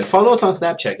should be good. Follow us on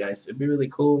Snapchat, guys. It'd be really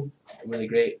cool, really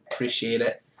great. Appreciate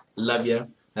it. Love you.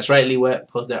 That's right, Lee Wet.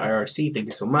 Post that IRC. Thank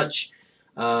you so much.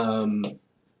 And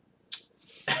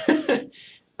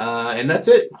that's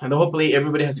it. And hopefully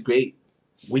everybody has a great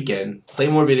weekend. Play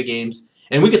more video games,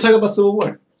 and we can talk about Civil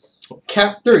War.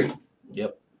 Cap 3.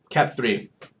 Yep, Cap 3.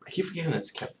 I keep forgetting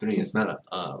that's Cap 3. It's not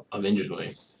a Avengers movie.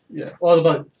 Yeah. Well, I was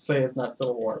about to say it's not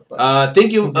Civil War. But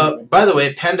thank you. By the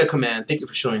way, Panda Command, thank you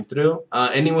for showing through.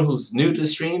 Anyone who's new to the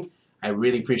stream, I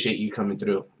really appreciate you coming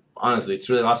through. Honestly, it's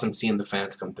really awesome seeing the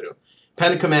fans come through.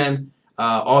 Panda Command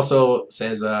also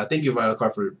says, thank you, Vital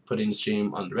Car, for putting the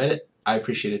stream on the Reddit. I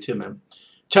appreciate it too, man.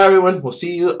 Ciao, everyone. We'll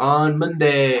see you on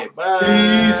Monday. Bye.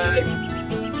 Peace.